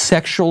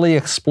 sexually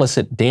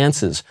explicit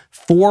dances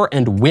for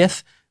and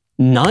with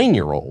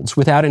 9-year-olds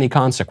without any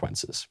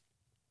consequences.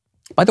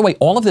 By the way,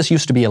 all of this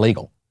used to be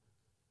illegal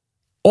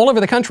all over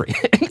the country.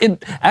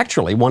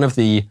 Actually, one of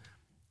the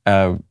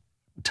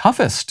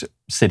toughest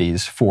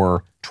cities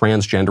for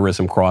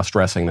transgenderism,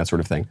 cross-dressing, that sort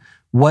of thing,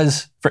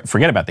 was,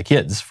 forget about the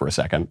kids for a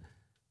second,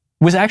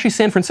 was actually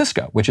San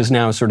Francisco, which is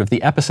now sort of the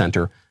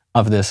epicenter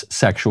of this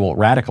sexual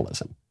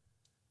radicalism.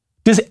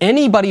 Does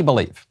anybody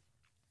believe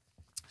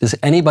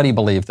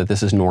that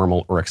this is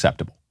normal or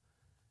acceptable?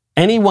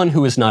 Anyone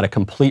who is not a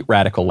complete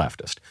radical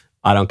leftist,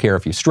 I don't care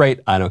if you're straight,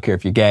 I don't care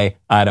if you're gay,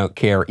 I don't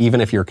care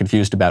even if you're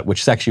confused about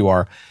which sex you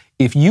are,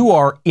 if you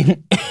are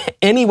in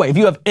any way, if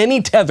you have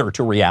any tether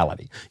to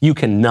reality, you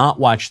cannot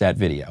watch that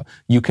video.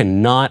 You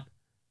cannot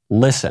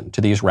listen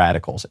to these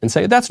radicals and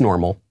say, that's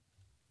normal.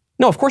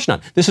 No, of course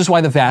not. This is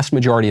why the vast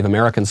majority of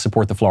Americans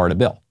support the Florida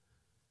bill.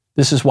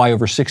 This is why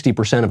over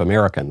 60% of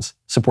Americans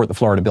support the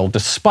Florida bill,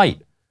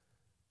 despite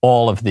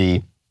all of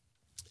the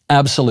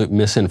absolute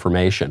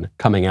misinformation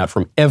coming out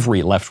from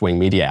every left-wing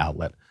media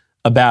outlet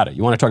about it.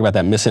 You want to talk about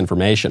that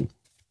misinformation?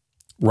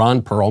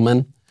 Ron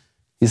Perlman,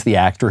 he's the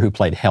actor who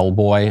played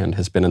Hellboy and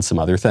has been in some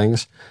other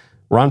things.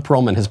 Ron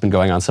Perlman has been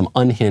going on some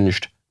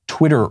unhinged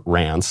Twitter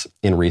rants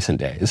in recent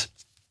days.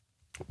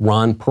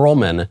 Ron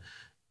Perlman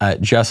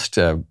just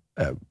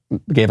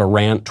gave a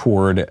rant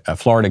toward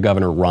Florida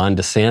Governor Ron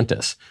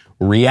DeSantis,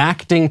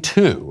 reacting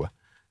to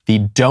the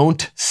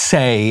Don't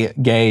Say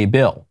Gay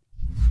bill.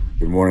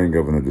 Good morning,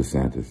 Governor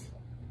DeSantis.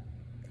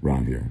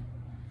 Ron here.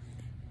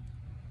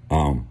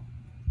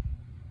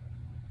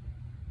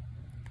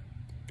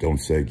 Don't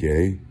say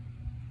gay.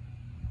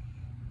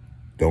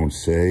 Don't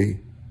say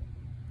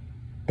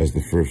as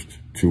the first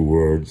 2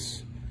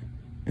 words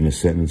in a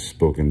sentence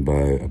spoken by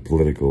a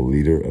political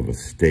leader of a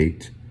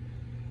state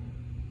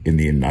in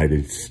the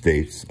United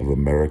States of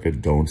America.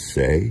 Don't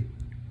say.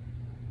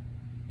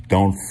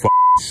 Don't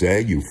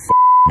say, you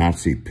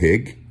Nazi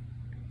pig.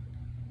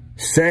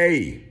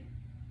 Say.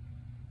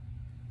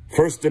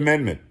 First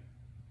Amendment.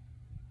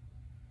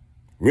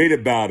 Read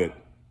about it.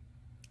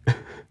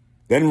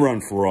 Then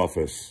run for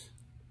office.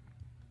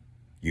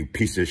 You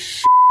piece of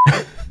shit.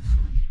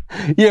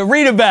 Yeah,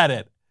 read about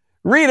it.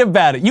 Read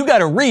about it. You got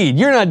to read.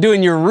 You're not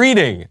doing your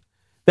reading.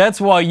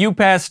 That's why you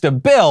passed a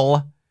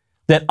bill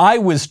that I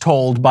was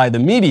told by the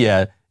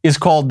media is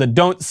called the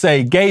Don't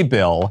Say Gay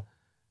bill,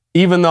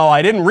 even though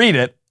I didn't read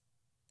it,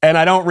 and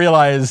I don't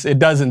realize it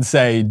doesn't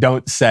say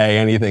don't say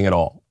anything at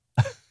all.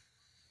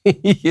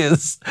 He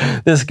is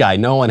this guy.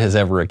 No one has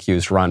ever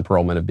accused Ron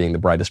Perlman of being the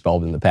brightest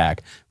bulb in the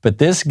pack, but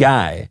this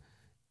guy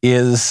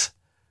is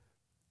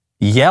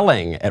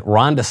yelling at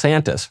Ron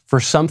DeSantis for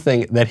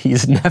something that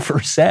he's never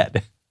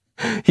said.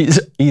 He's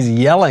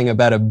yelling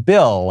about a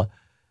bill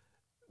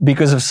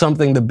because of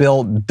something the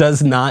bill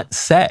does not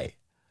say.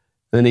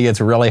 Then he gets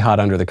really hot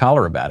under the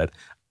collar about it.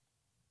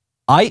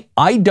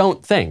 I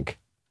don't think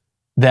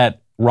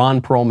that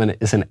Ron Perlman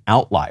is an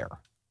outlier.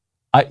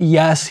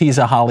 Yes, he's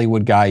a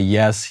Hollywood guy.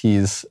 Yes,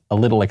 he's a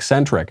little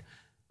eccentric.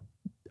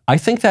 I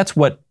think that's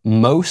what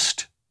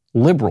most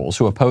liberals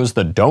who oppose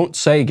the Don't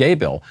Say Gay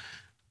bill,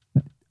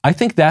 I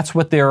think that's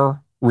what they're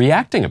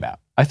reacting about.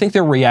 I think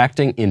they're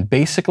reacting in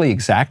basically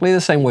exactly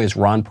the same way as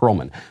Ron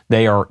Perlman.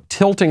 They are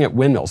tilting at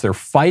windmills. They're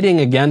fighting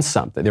against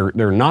something.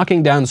 They're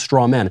knocking down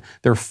straw men.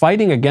 They're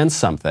fighting against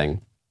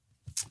something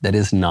that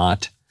is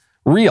not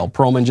real.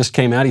 Perlman just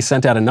came out. He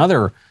sent out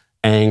another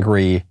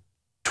angry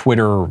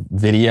Twitter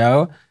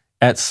video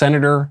at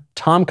Senator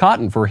Tom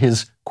Cotton for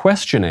his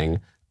questioning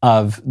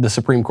of the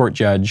Supreme Court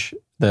judge,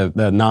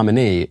 the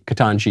nominee,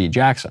 Ketanji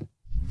Jackson.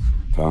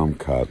 Tom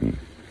Cotton.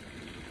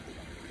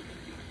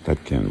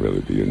 That can't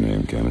really be your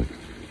name, can it?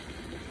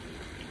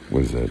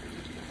 What is that?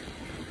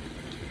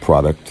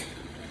 Product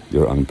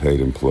your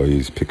unpaid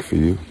employees pick for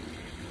you?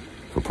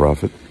 For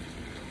profit?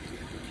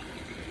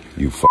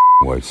 You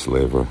f***ing white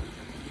slaver.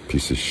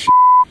 Piece of shit.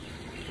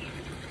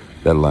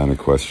 That line of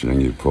questioning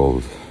you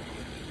pulled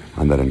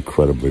on that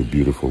incredibly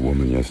beautiful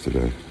woman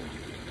yesterday.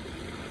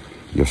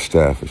 Your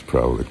staff is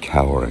probably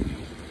cowering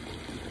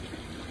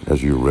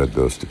as you read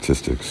those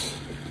statistics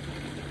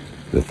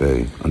that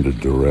they, under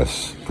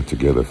duress, put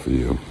together for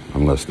you,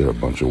 unless they're a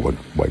bunch of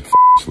white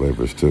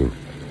slavers too,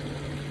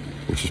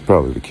 which is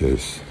probably the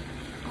case.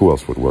 Who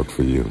else would work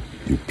for you,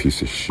 you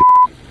piece of shit?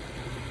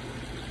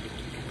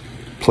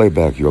 Play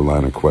back your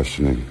line of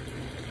questioning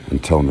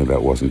and tell me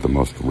that wasn't the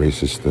most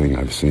racist thing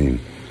I've seen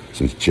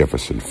since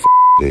Jefferson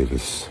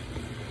Davis.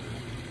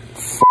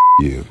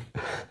 You.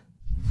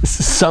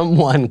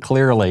 Someone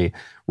clearly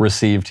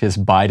received his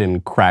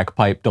Biden crack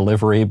pipe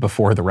delivery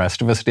before the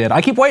rest of us did.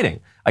 I keep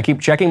waiting. I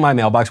keep checking my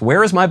mailbox.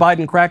 Where is my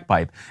Biden crack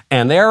pipe?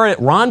 And there,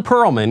 Ron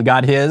Perlman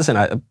got his,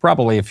 and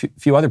probably a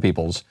few other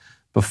people's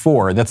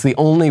before. That's the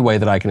only way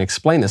that I can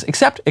explain this,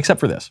 except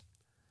for this.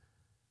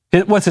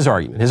 What's his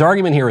argument? His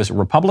argument here is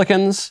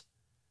Republicans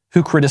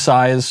who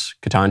criticize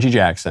Ketanji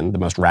Jackson, the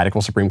most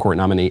radical Supreme Court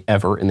nominee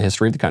ever in the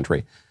history of the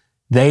country,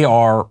 they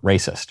are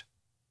racist.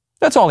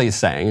 That's all he's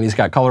saying. And he's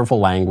got colorful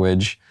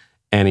language,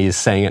 and he's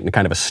saying it in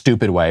kind of a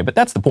stupid way. But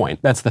that's the point.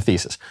 That's the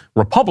thesis.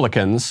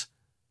 Republicans,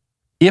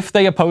 if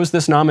they oppose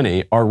this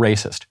nominee, are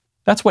racist.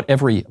 That's what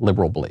every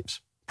liberal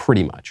believes,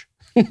 pretty much.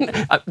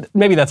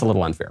 Maybe that's a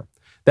little unfair.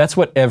 That's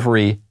what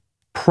every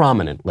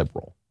prominent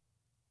liberal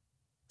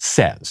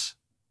says.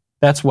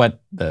 That's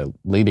what the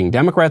leading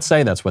Democrats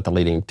say. That's what the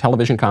leading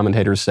television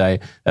commentators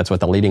say. That's what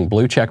the leading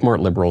blue checkmark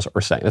liberals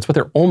are saying. That's what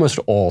they're almost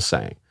all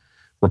saying.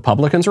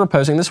 Republicans are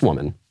opposing this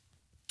woman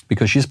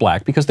because she's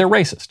black, because they're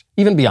racist,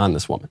 even beyond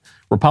this woman.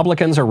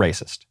 Republicans are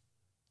racist.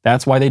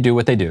 That's why they do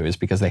what they do, is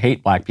because they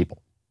hate black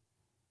people.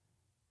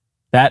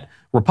 That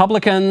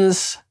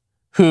Republicans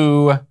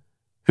who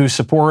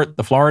support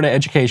the Florida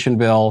education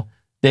bill,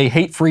 they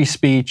hate free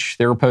speech,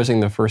 they're opposing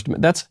the First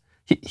Amendment.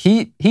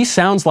 He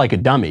sounds like a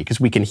dummy because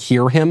we can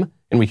hear him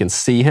and we can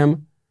see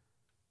him,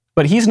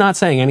 but he's not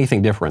saying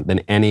anything different than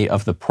any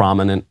of the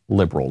prominent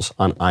liberals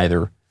on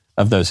either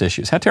of those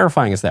issues. How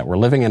terrifying is that? We're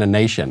living in a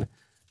nation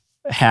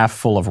half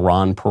full of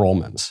Ron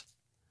Perlmans.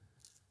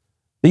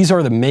 These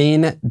are the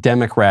main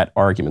Democrat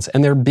arguments,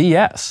 and they're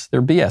BS.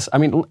 They're BS. I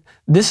mean,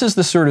 this is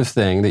the sort of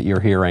thing that you're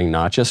hearing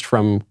not just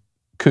from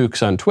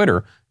kooks on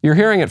Twitter, you're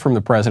hearing it from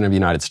the President of the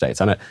United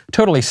States on a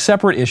totally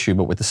separate issue,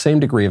 but with the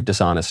same degree of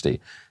dishonesty.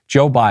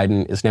 Joe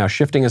Biden is now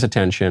shifting his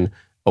attention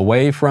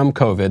away from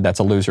COVID, that's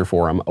a loser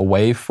for him,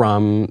 away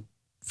from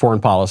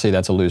foreign policy,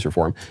 that's a loser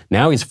for him.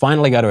 Now he's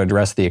finally got to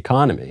address the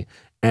economy.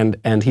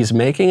 And he's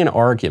making an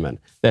argument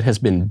that has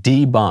been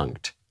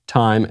debunked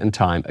time and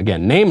time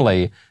again,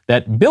 namely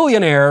that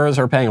billionaires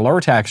are paying a lower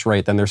tax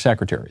rate than their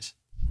secretaries.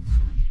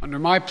 Under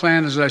my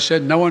plan, as I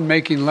said, no one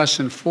making less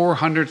than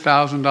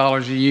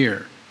 $400,000 a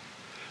year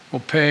will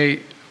pay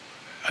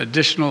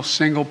additional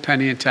single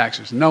penny in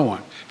taxes. No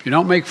one. If you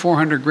don't make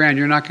 $400,000,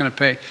 you're not going to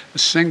pay a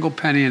single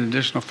penny in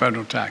additional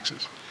federal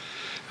taxes.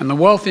 And the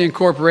wealthy and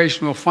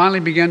corporations will finally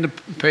begin to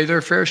pay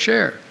their fair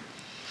share.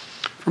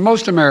 For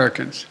most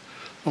Americans,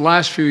 the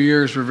last few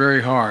years were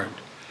very hard,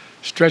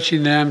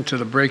 stretching them to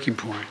the breaking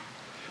point.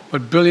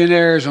 But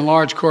billionaires and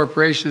large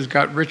corporations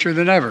got richer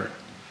than ever.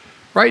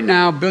 Right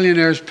now,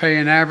 billionaires pay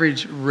an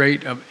average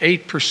rate of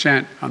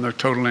 8% on their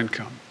total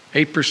income.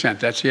 8%,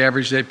 that's the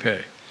average they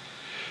pay.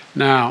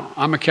 Now,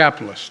 I'm a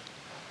capitalist,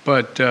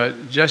 but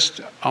if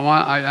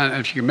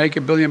you can make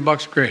 $1 billion,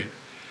 great.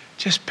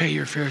 Just pay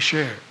your fair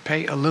share.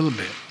 Pay a little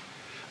bit.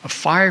 A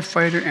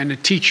firefighter and a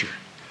teacher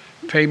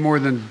pay more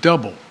than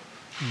double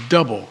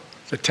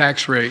the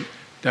tax rate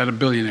that a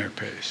billionaire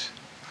pays.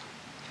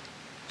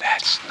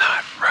 That's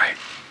not right.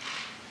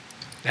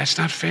 That's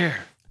not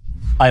fair.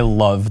 I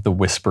love the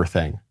whisper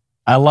thing.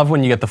 I love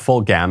when you get the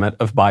full gamut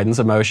of Biden's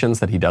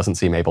emotions that he doesn't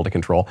seem able to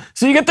control.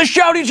 So you get the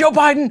shouty Joe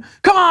Biden,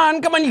 come on,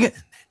 and then you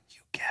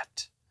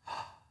get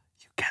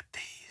the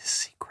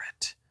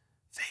secret,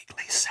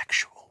 vaguely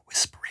sexual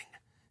whispering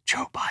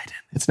Joe Biden.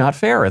 It's not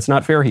fair. It's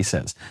not fair, he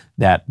says,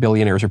 that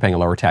billionaires are paying a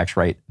lower tax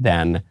rate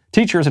than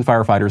teachers and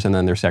firefighters and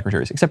then their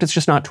secretaries. Except it's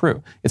just not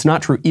true. It's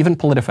not true. Even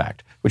PolitiFact,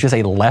 which is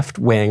a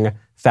left-wing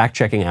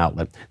fact-checking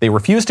outlet, they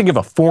refuse to give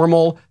a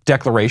formal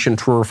declaration,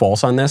 true or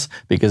false, on this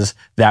because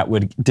that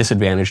would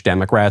disadvantage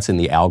Democrats in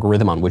the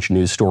algorithm on which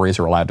news stories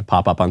are allowed to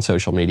pop up on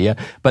social media.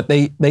 But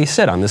they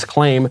said on this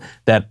claim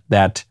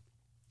that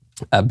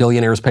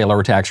billionaires pay a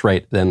lower tax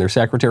rate than their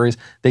secretaries,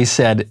 they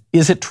said,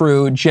 is it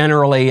true?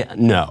 Generally,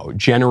 no.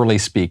 Generally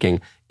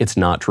speaking, it's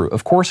not true.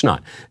 Of course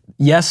not.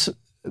 Yes,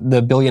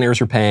 the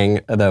billionaires are paying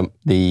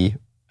the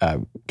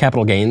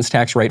capital gains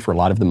tax rate for a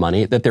lot of the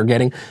money that they're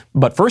getting.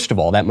 But first of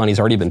all, that money's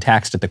already been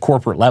taxed at the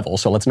corporate level,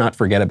 so let's not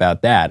forget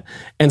about that.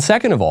 And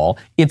second of all,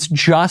 it's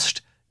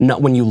just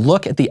not, when you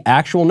look at the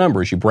actual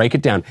numbers, you break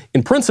it down.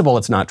 In principle,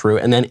 it's not true,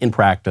 and then in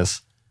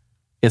practice,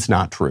 it's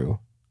not true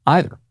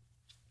either.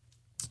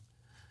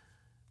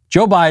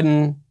 Joe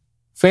Biden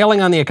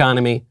failing on the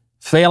economy,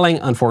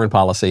 failing on foreign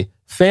policy,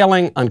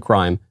 failing on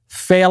crime,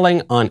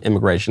 failing on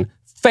immigration,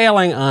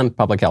 failing on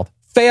public health,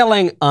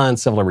 failing on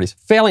civil liberties,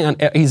 failing on,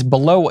 he's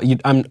below,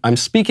 I'm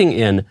speaking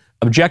in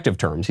objective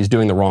terms. He's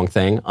doing the wrong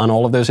thing on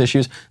all of those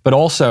issues, but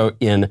also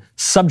in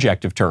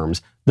subjective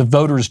terms. The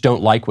voters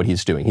don't like what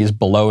he's doing. He's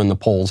below in the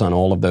polls on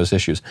all of those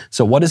issues.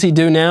 So what does he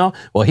do now?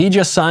 Well, he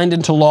just signed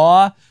into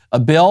law a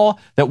bill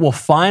that will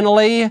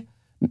finally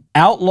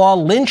outlaw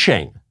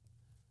lynching,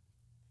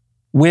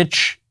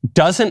 which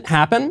doesn't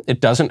happen. It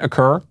doesn't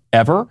occur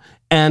ever,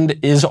 and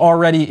is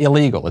already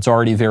illegal. It's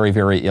already very,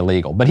 very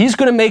illegal. But he's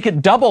going to make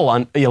it double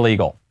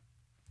illegal.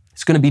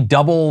 It's going to be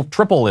double,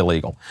 triple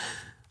illegal.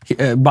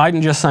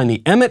 Biden just signed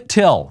the Emmett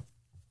Till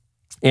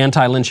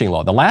anti-lynching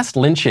law. The last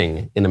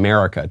lynching in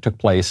America took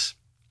place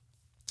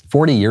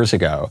 40 years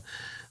ago,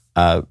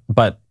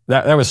 but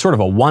that was sort of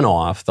a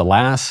one-off. The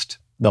last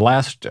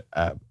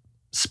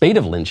spate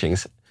of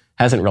lynchings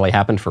hasn't really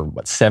happened for,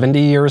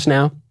 70 years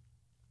now?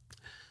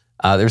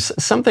 There's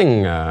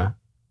something,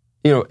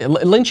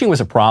 lynching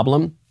was a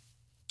problem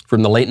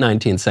from the late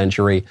 19th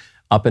century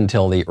up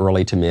until the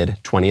early to mid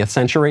 20th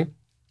century.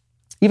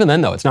 Even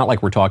then, though, it's not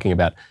like we're talking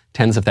about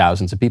tens of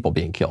thousands of people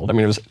being killed. I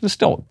mean, it was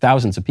still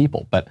thousands of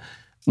people, but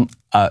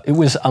it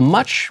was a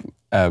much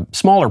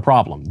smaller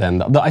problem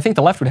than, I think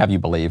the left would have you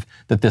believe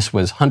that this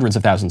was hundreds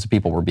of thousands of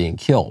people were being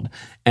killed.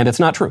 And it's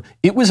not true.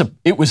 It was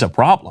a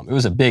problem. It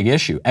was a big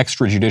issue.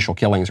 Extrajudicial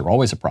killings are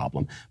always a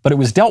problem, but it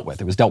was dealt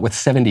with. It was dealt with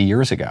 70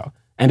 years ago,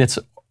 and it's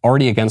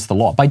already against the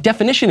law. By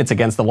definition, it's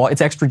against the law.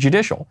 It's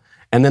extrajudicial.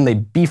 And then they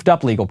beefed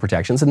up legal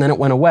protections, and then it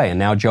went away. And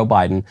now Joe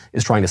Biden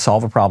is trying to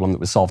solve a problem that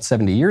was solved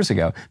 70 years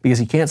ago because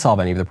he can't solve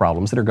any of the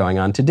problems that are going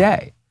on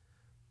today.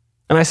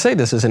 And I say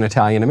this as an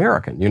Italian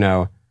American.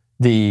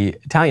 The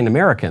Italian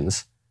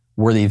Americans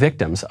were the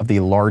victims of the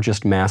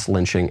largest mass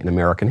lynching in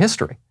American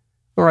history.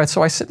 All right,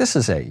 so I said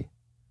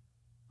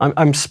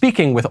I'm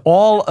speaking with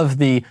all of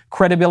the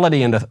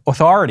credibility and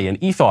authority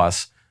and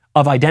ethos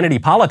of identity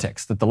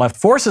politics that the left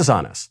forces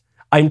on us.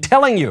 I'm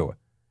telling you,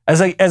 as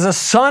a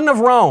son of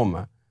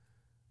Rome,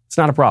 it's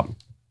not a problem.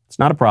 It's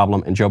not a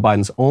problem, and Joe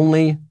Biden's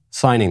only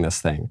signing this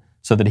thing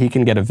so that he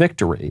can get a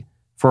victory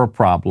for a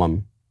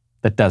problem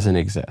that doesn't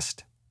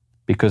exist.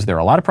 Because there are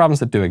a lot of problems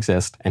that do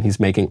exist, and he's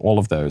making all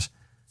of those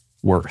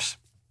worse.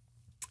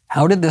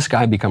 How did this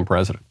guy become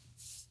president?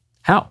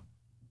 How?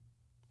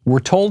 We're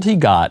told he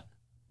got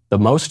the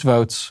most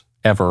votes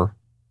ever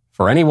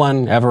for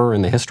anyone ever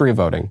in the history of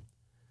voting.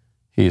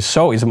 He's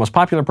the most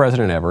popular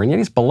president ever, and yet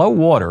he's below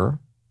water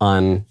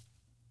on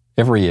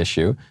every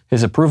issue.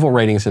 His approval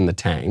rating's in the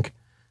tank.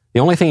 The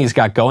only thing he's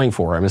got going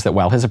for him is that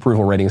while his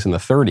approval rating's in the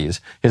 30s,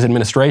 his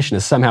administration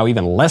is somehow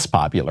even less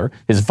popular.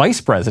 His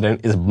vice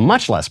president is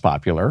much less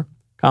popular,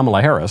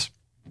 Kamala Harris.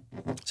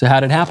 So how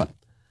did it happen?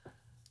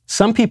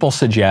 Some people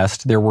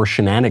suggest there were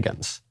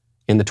shenanigans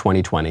in the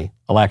 2020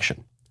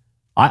 election.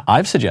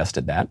 I've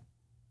suggested that.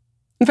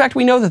 In fact,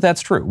 we know that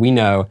that's true. We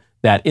know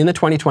that in the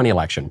 2020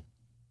 election,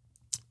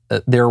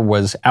 there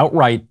was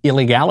outright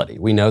illegality.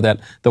 We know that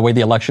the way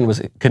the election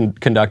was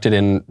conducted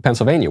in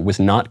Pennsylvania was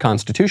not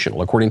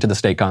constitutional, according to the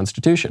state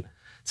constitution.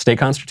 State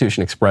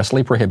constitution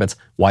expressly prohibits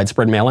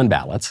widespread mail-in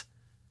ballots.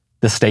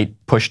 The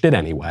state pushed it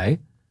anyway.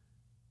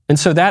 And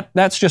so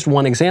that's just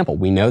one example.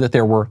 We know that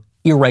there were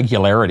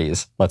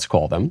irregularities, let's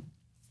call them,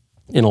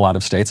 in a lot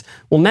of states.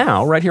 Well,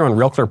 now, right here on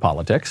Real Clear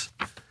Politics,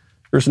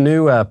 there's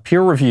new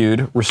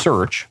peer-reviewed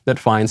research that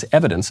finds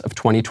evidence of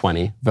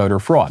 2020 voter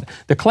fraud.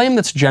 The claim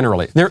that's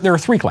generally, there are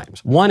three claims.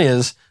 One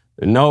is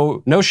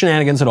no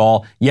shenanigans at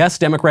all. Yes,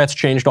 Democrats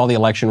changed all the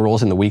election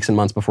rules in the weeks and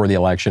months before the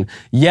election.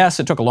 Yes,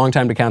 it took a long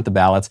time to count the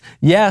ballots.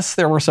 Yes,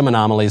 there were some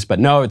anomalies, but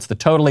no, it's the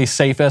totally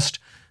safest,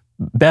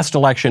 best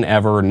election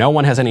ever. No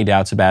one has any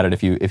doubts about it.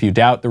 If you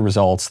doubt the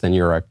results, then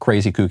you're a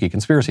crazy, kooky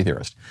conspiracy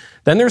theorist.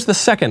 Then there's the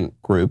second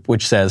group,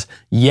 which says,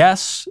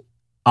 yes,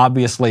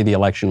 obviously the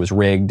election was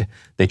rigged.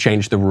 They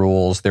changed the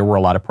rules. There were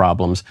a lot of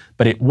problems,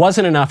 but it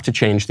wasn't enough to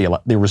change the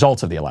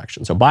results of the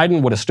election. So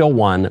Biden would have still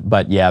won,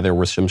 but yeah, there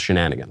were some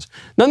shenanigans.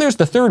 Then there's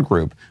the third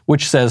group,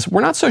 which says,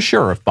 we're not so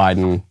sure if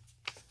Biden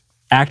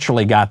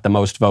actually got the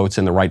most votes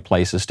in the right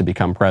places to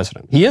become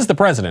president. He is the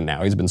president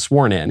now. He's been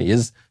sworn in. He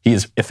is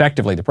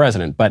effectively the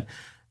president, but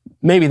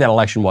maybe that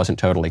election wasn't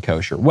totally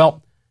kosher.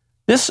 Well,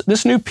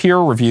 this new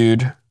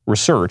peer-reviewed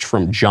research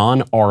from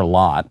John R.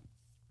 Lott,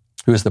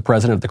 who is the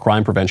president of the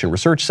Crime Prevention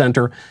Research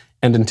Center,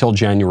 and until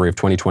January of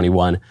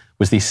 2021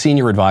 was the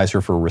senior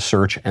advisor for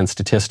research and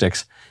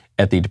statistics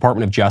at the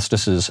Department of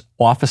Justice's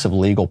Office of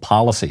Legal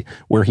Policy,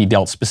 where he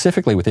dealt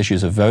specifically with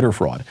issues of voter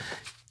fraud.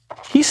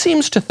 He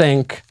seems to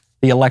think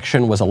the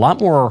election was a lot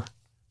more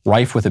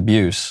rife with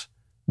abuse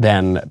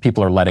than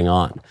people are letting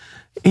on.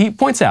 He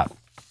points out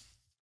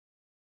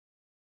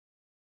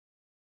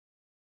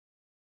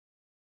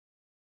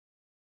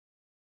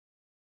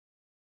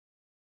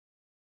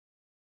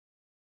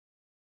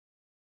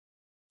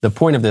The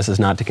point of this is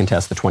not to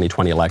contest the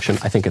 2020 election.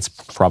 I think it's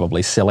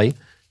probably silly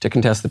to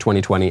contest the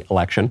 2020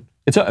 election.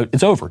 It's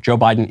over. Joe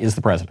Biden is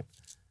the president.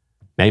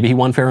 Maybe he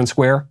won fair and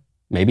square.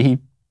 Maybe he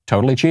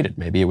totally cheated.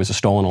 Maybe it was a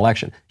stolen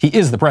election. He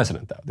is the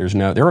president,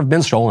 though. There have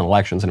been stolen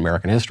elections in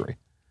American history.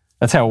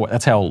 That's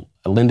how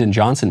Lyndon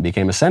Johnson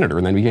became a senator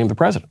and then became the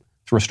president,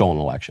 through a stolen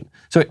election.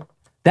 So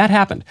that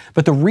happened.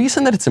 But the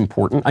reason that it's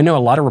important, I know a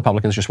lot of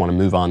Republicans just want to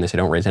move on. They say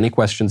don't raise any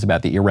questions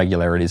about the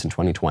irregularities in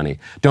 2020.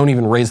 Don't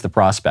even raise the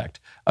prospect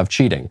of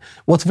cheating.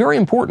 Well, it's very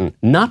important,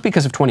 not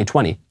because of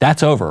 2020.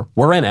 That's over.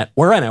 We're in it.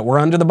 We're in it. We're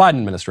under the Biden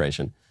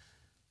administration.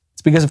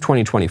 It's because of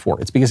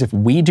 2024. It's because if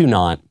we do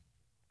not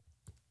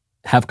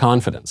have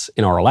confidence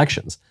in our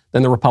elections,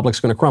 then the republic's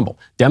going to crumble.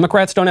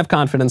 Democrats don't have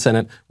confidence in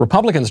it.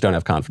 Republicans don't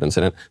have confidence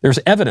in it. There's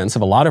evidence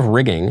of a lot of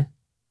rigging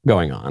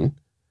going on.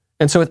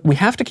 And so we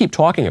have to keep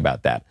talking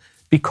about that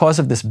because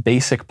of this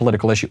basic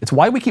political issue. It's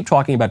why we keep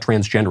talking about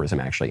transgenderism,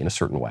 actually, in a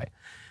certain way.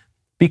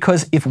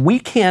 Because if we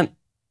can't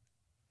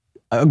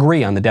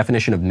agree on the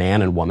definition of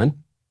man and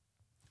woman,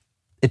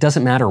 it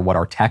doesn't matter what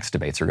our tax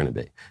debates are going to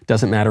be. It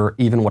doesn't matter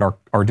even what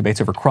our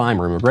debates over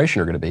crime or immigration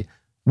are going to be.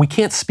 We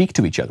can't speak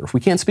to each other. If we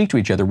can't speak to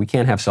each other, we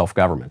can't have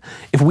self-government.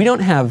 If we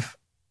don't have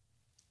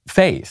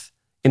faith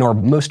in our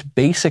most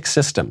basic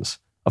systems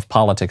of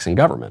politics and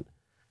government,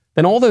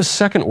 then all those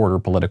second-order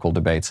political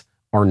debates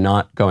are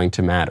not going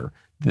to matter.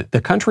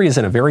 The country is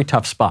in a very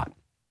tough spot.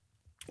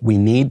 We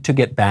need to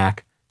get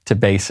back to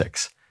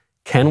basics.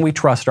 Can we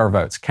trust our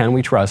votes? Can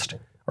we trust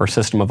our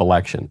system of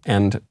election?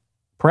 And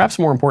perhaps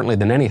more importantly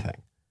than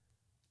anything,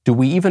 do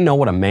we even know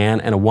what a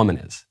man and a woman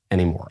is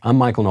anymore? I'm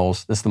Michael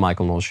Knowles. This is The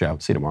Michael Knowles Show.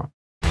 See you tomorrow.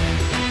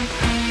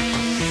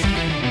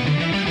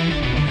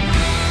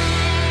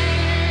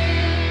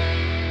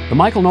 The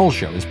Michael Knowles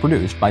Show is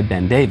produced by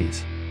Ben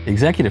Davies,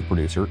 executive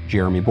producer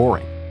Jeremy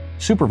Boring,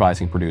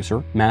 supervising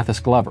producer Mathis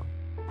Glover,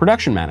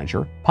 production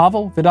manager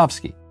Pavel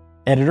Vidovsky,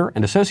 editor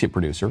and associate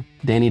producer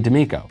Danny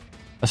D'Amico,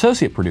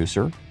 associate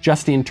producer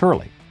Justine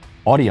Turley,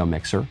 audio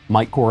mixer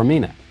Mike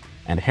Coromina,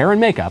 and hair and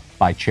makeup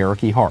by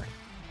Cherokee Hart.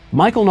 The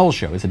Michael Knowles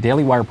Show is a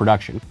Daily Wire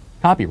production,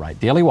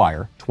 copyright Daily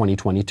Wire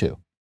 2022.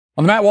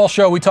 On the Matt Walsh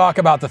Show, we talk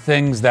about the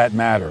things that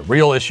matter,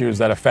 real issues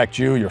that affect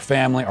you, your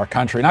family, our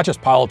country, not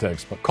just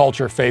politics, but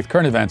culture, faith,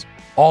 current events,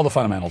 all the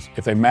fundamentals.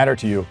 If they matter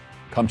to you,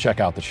 come check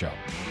out the show.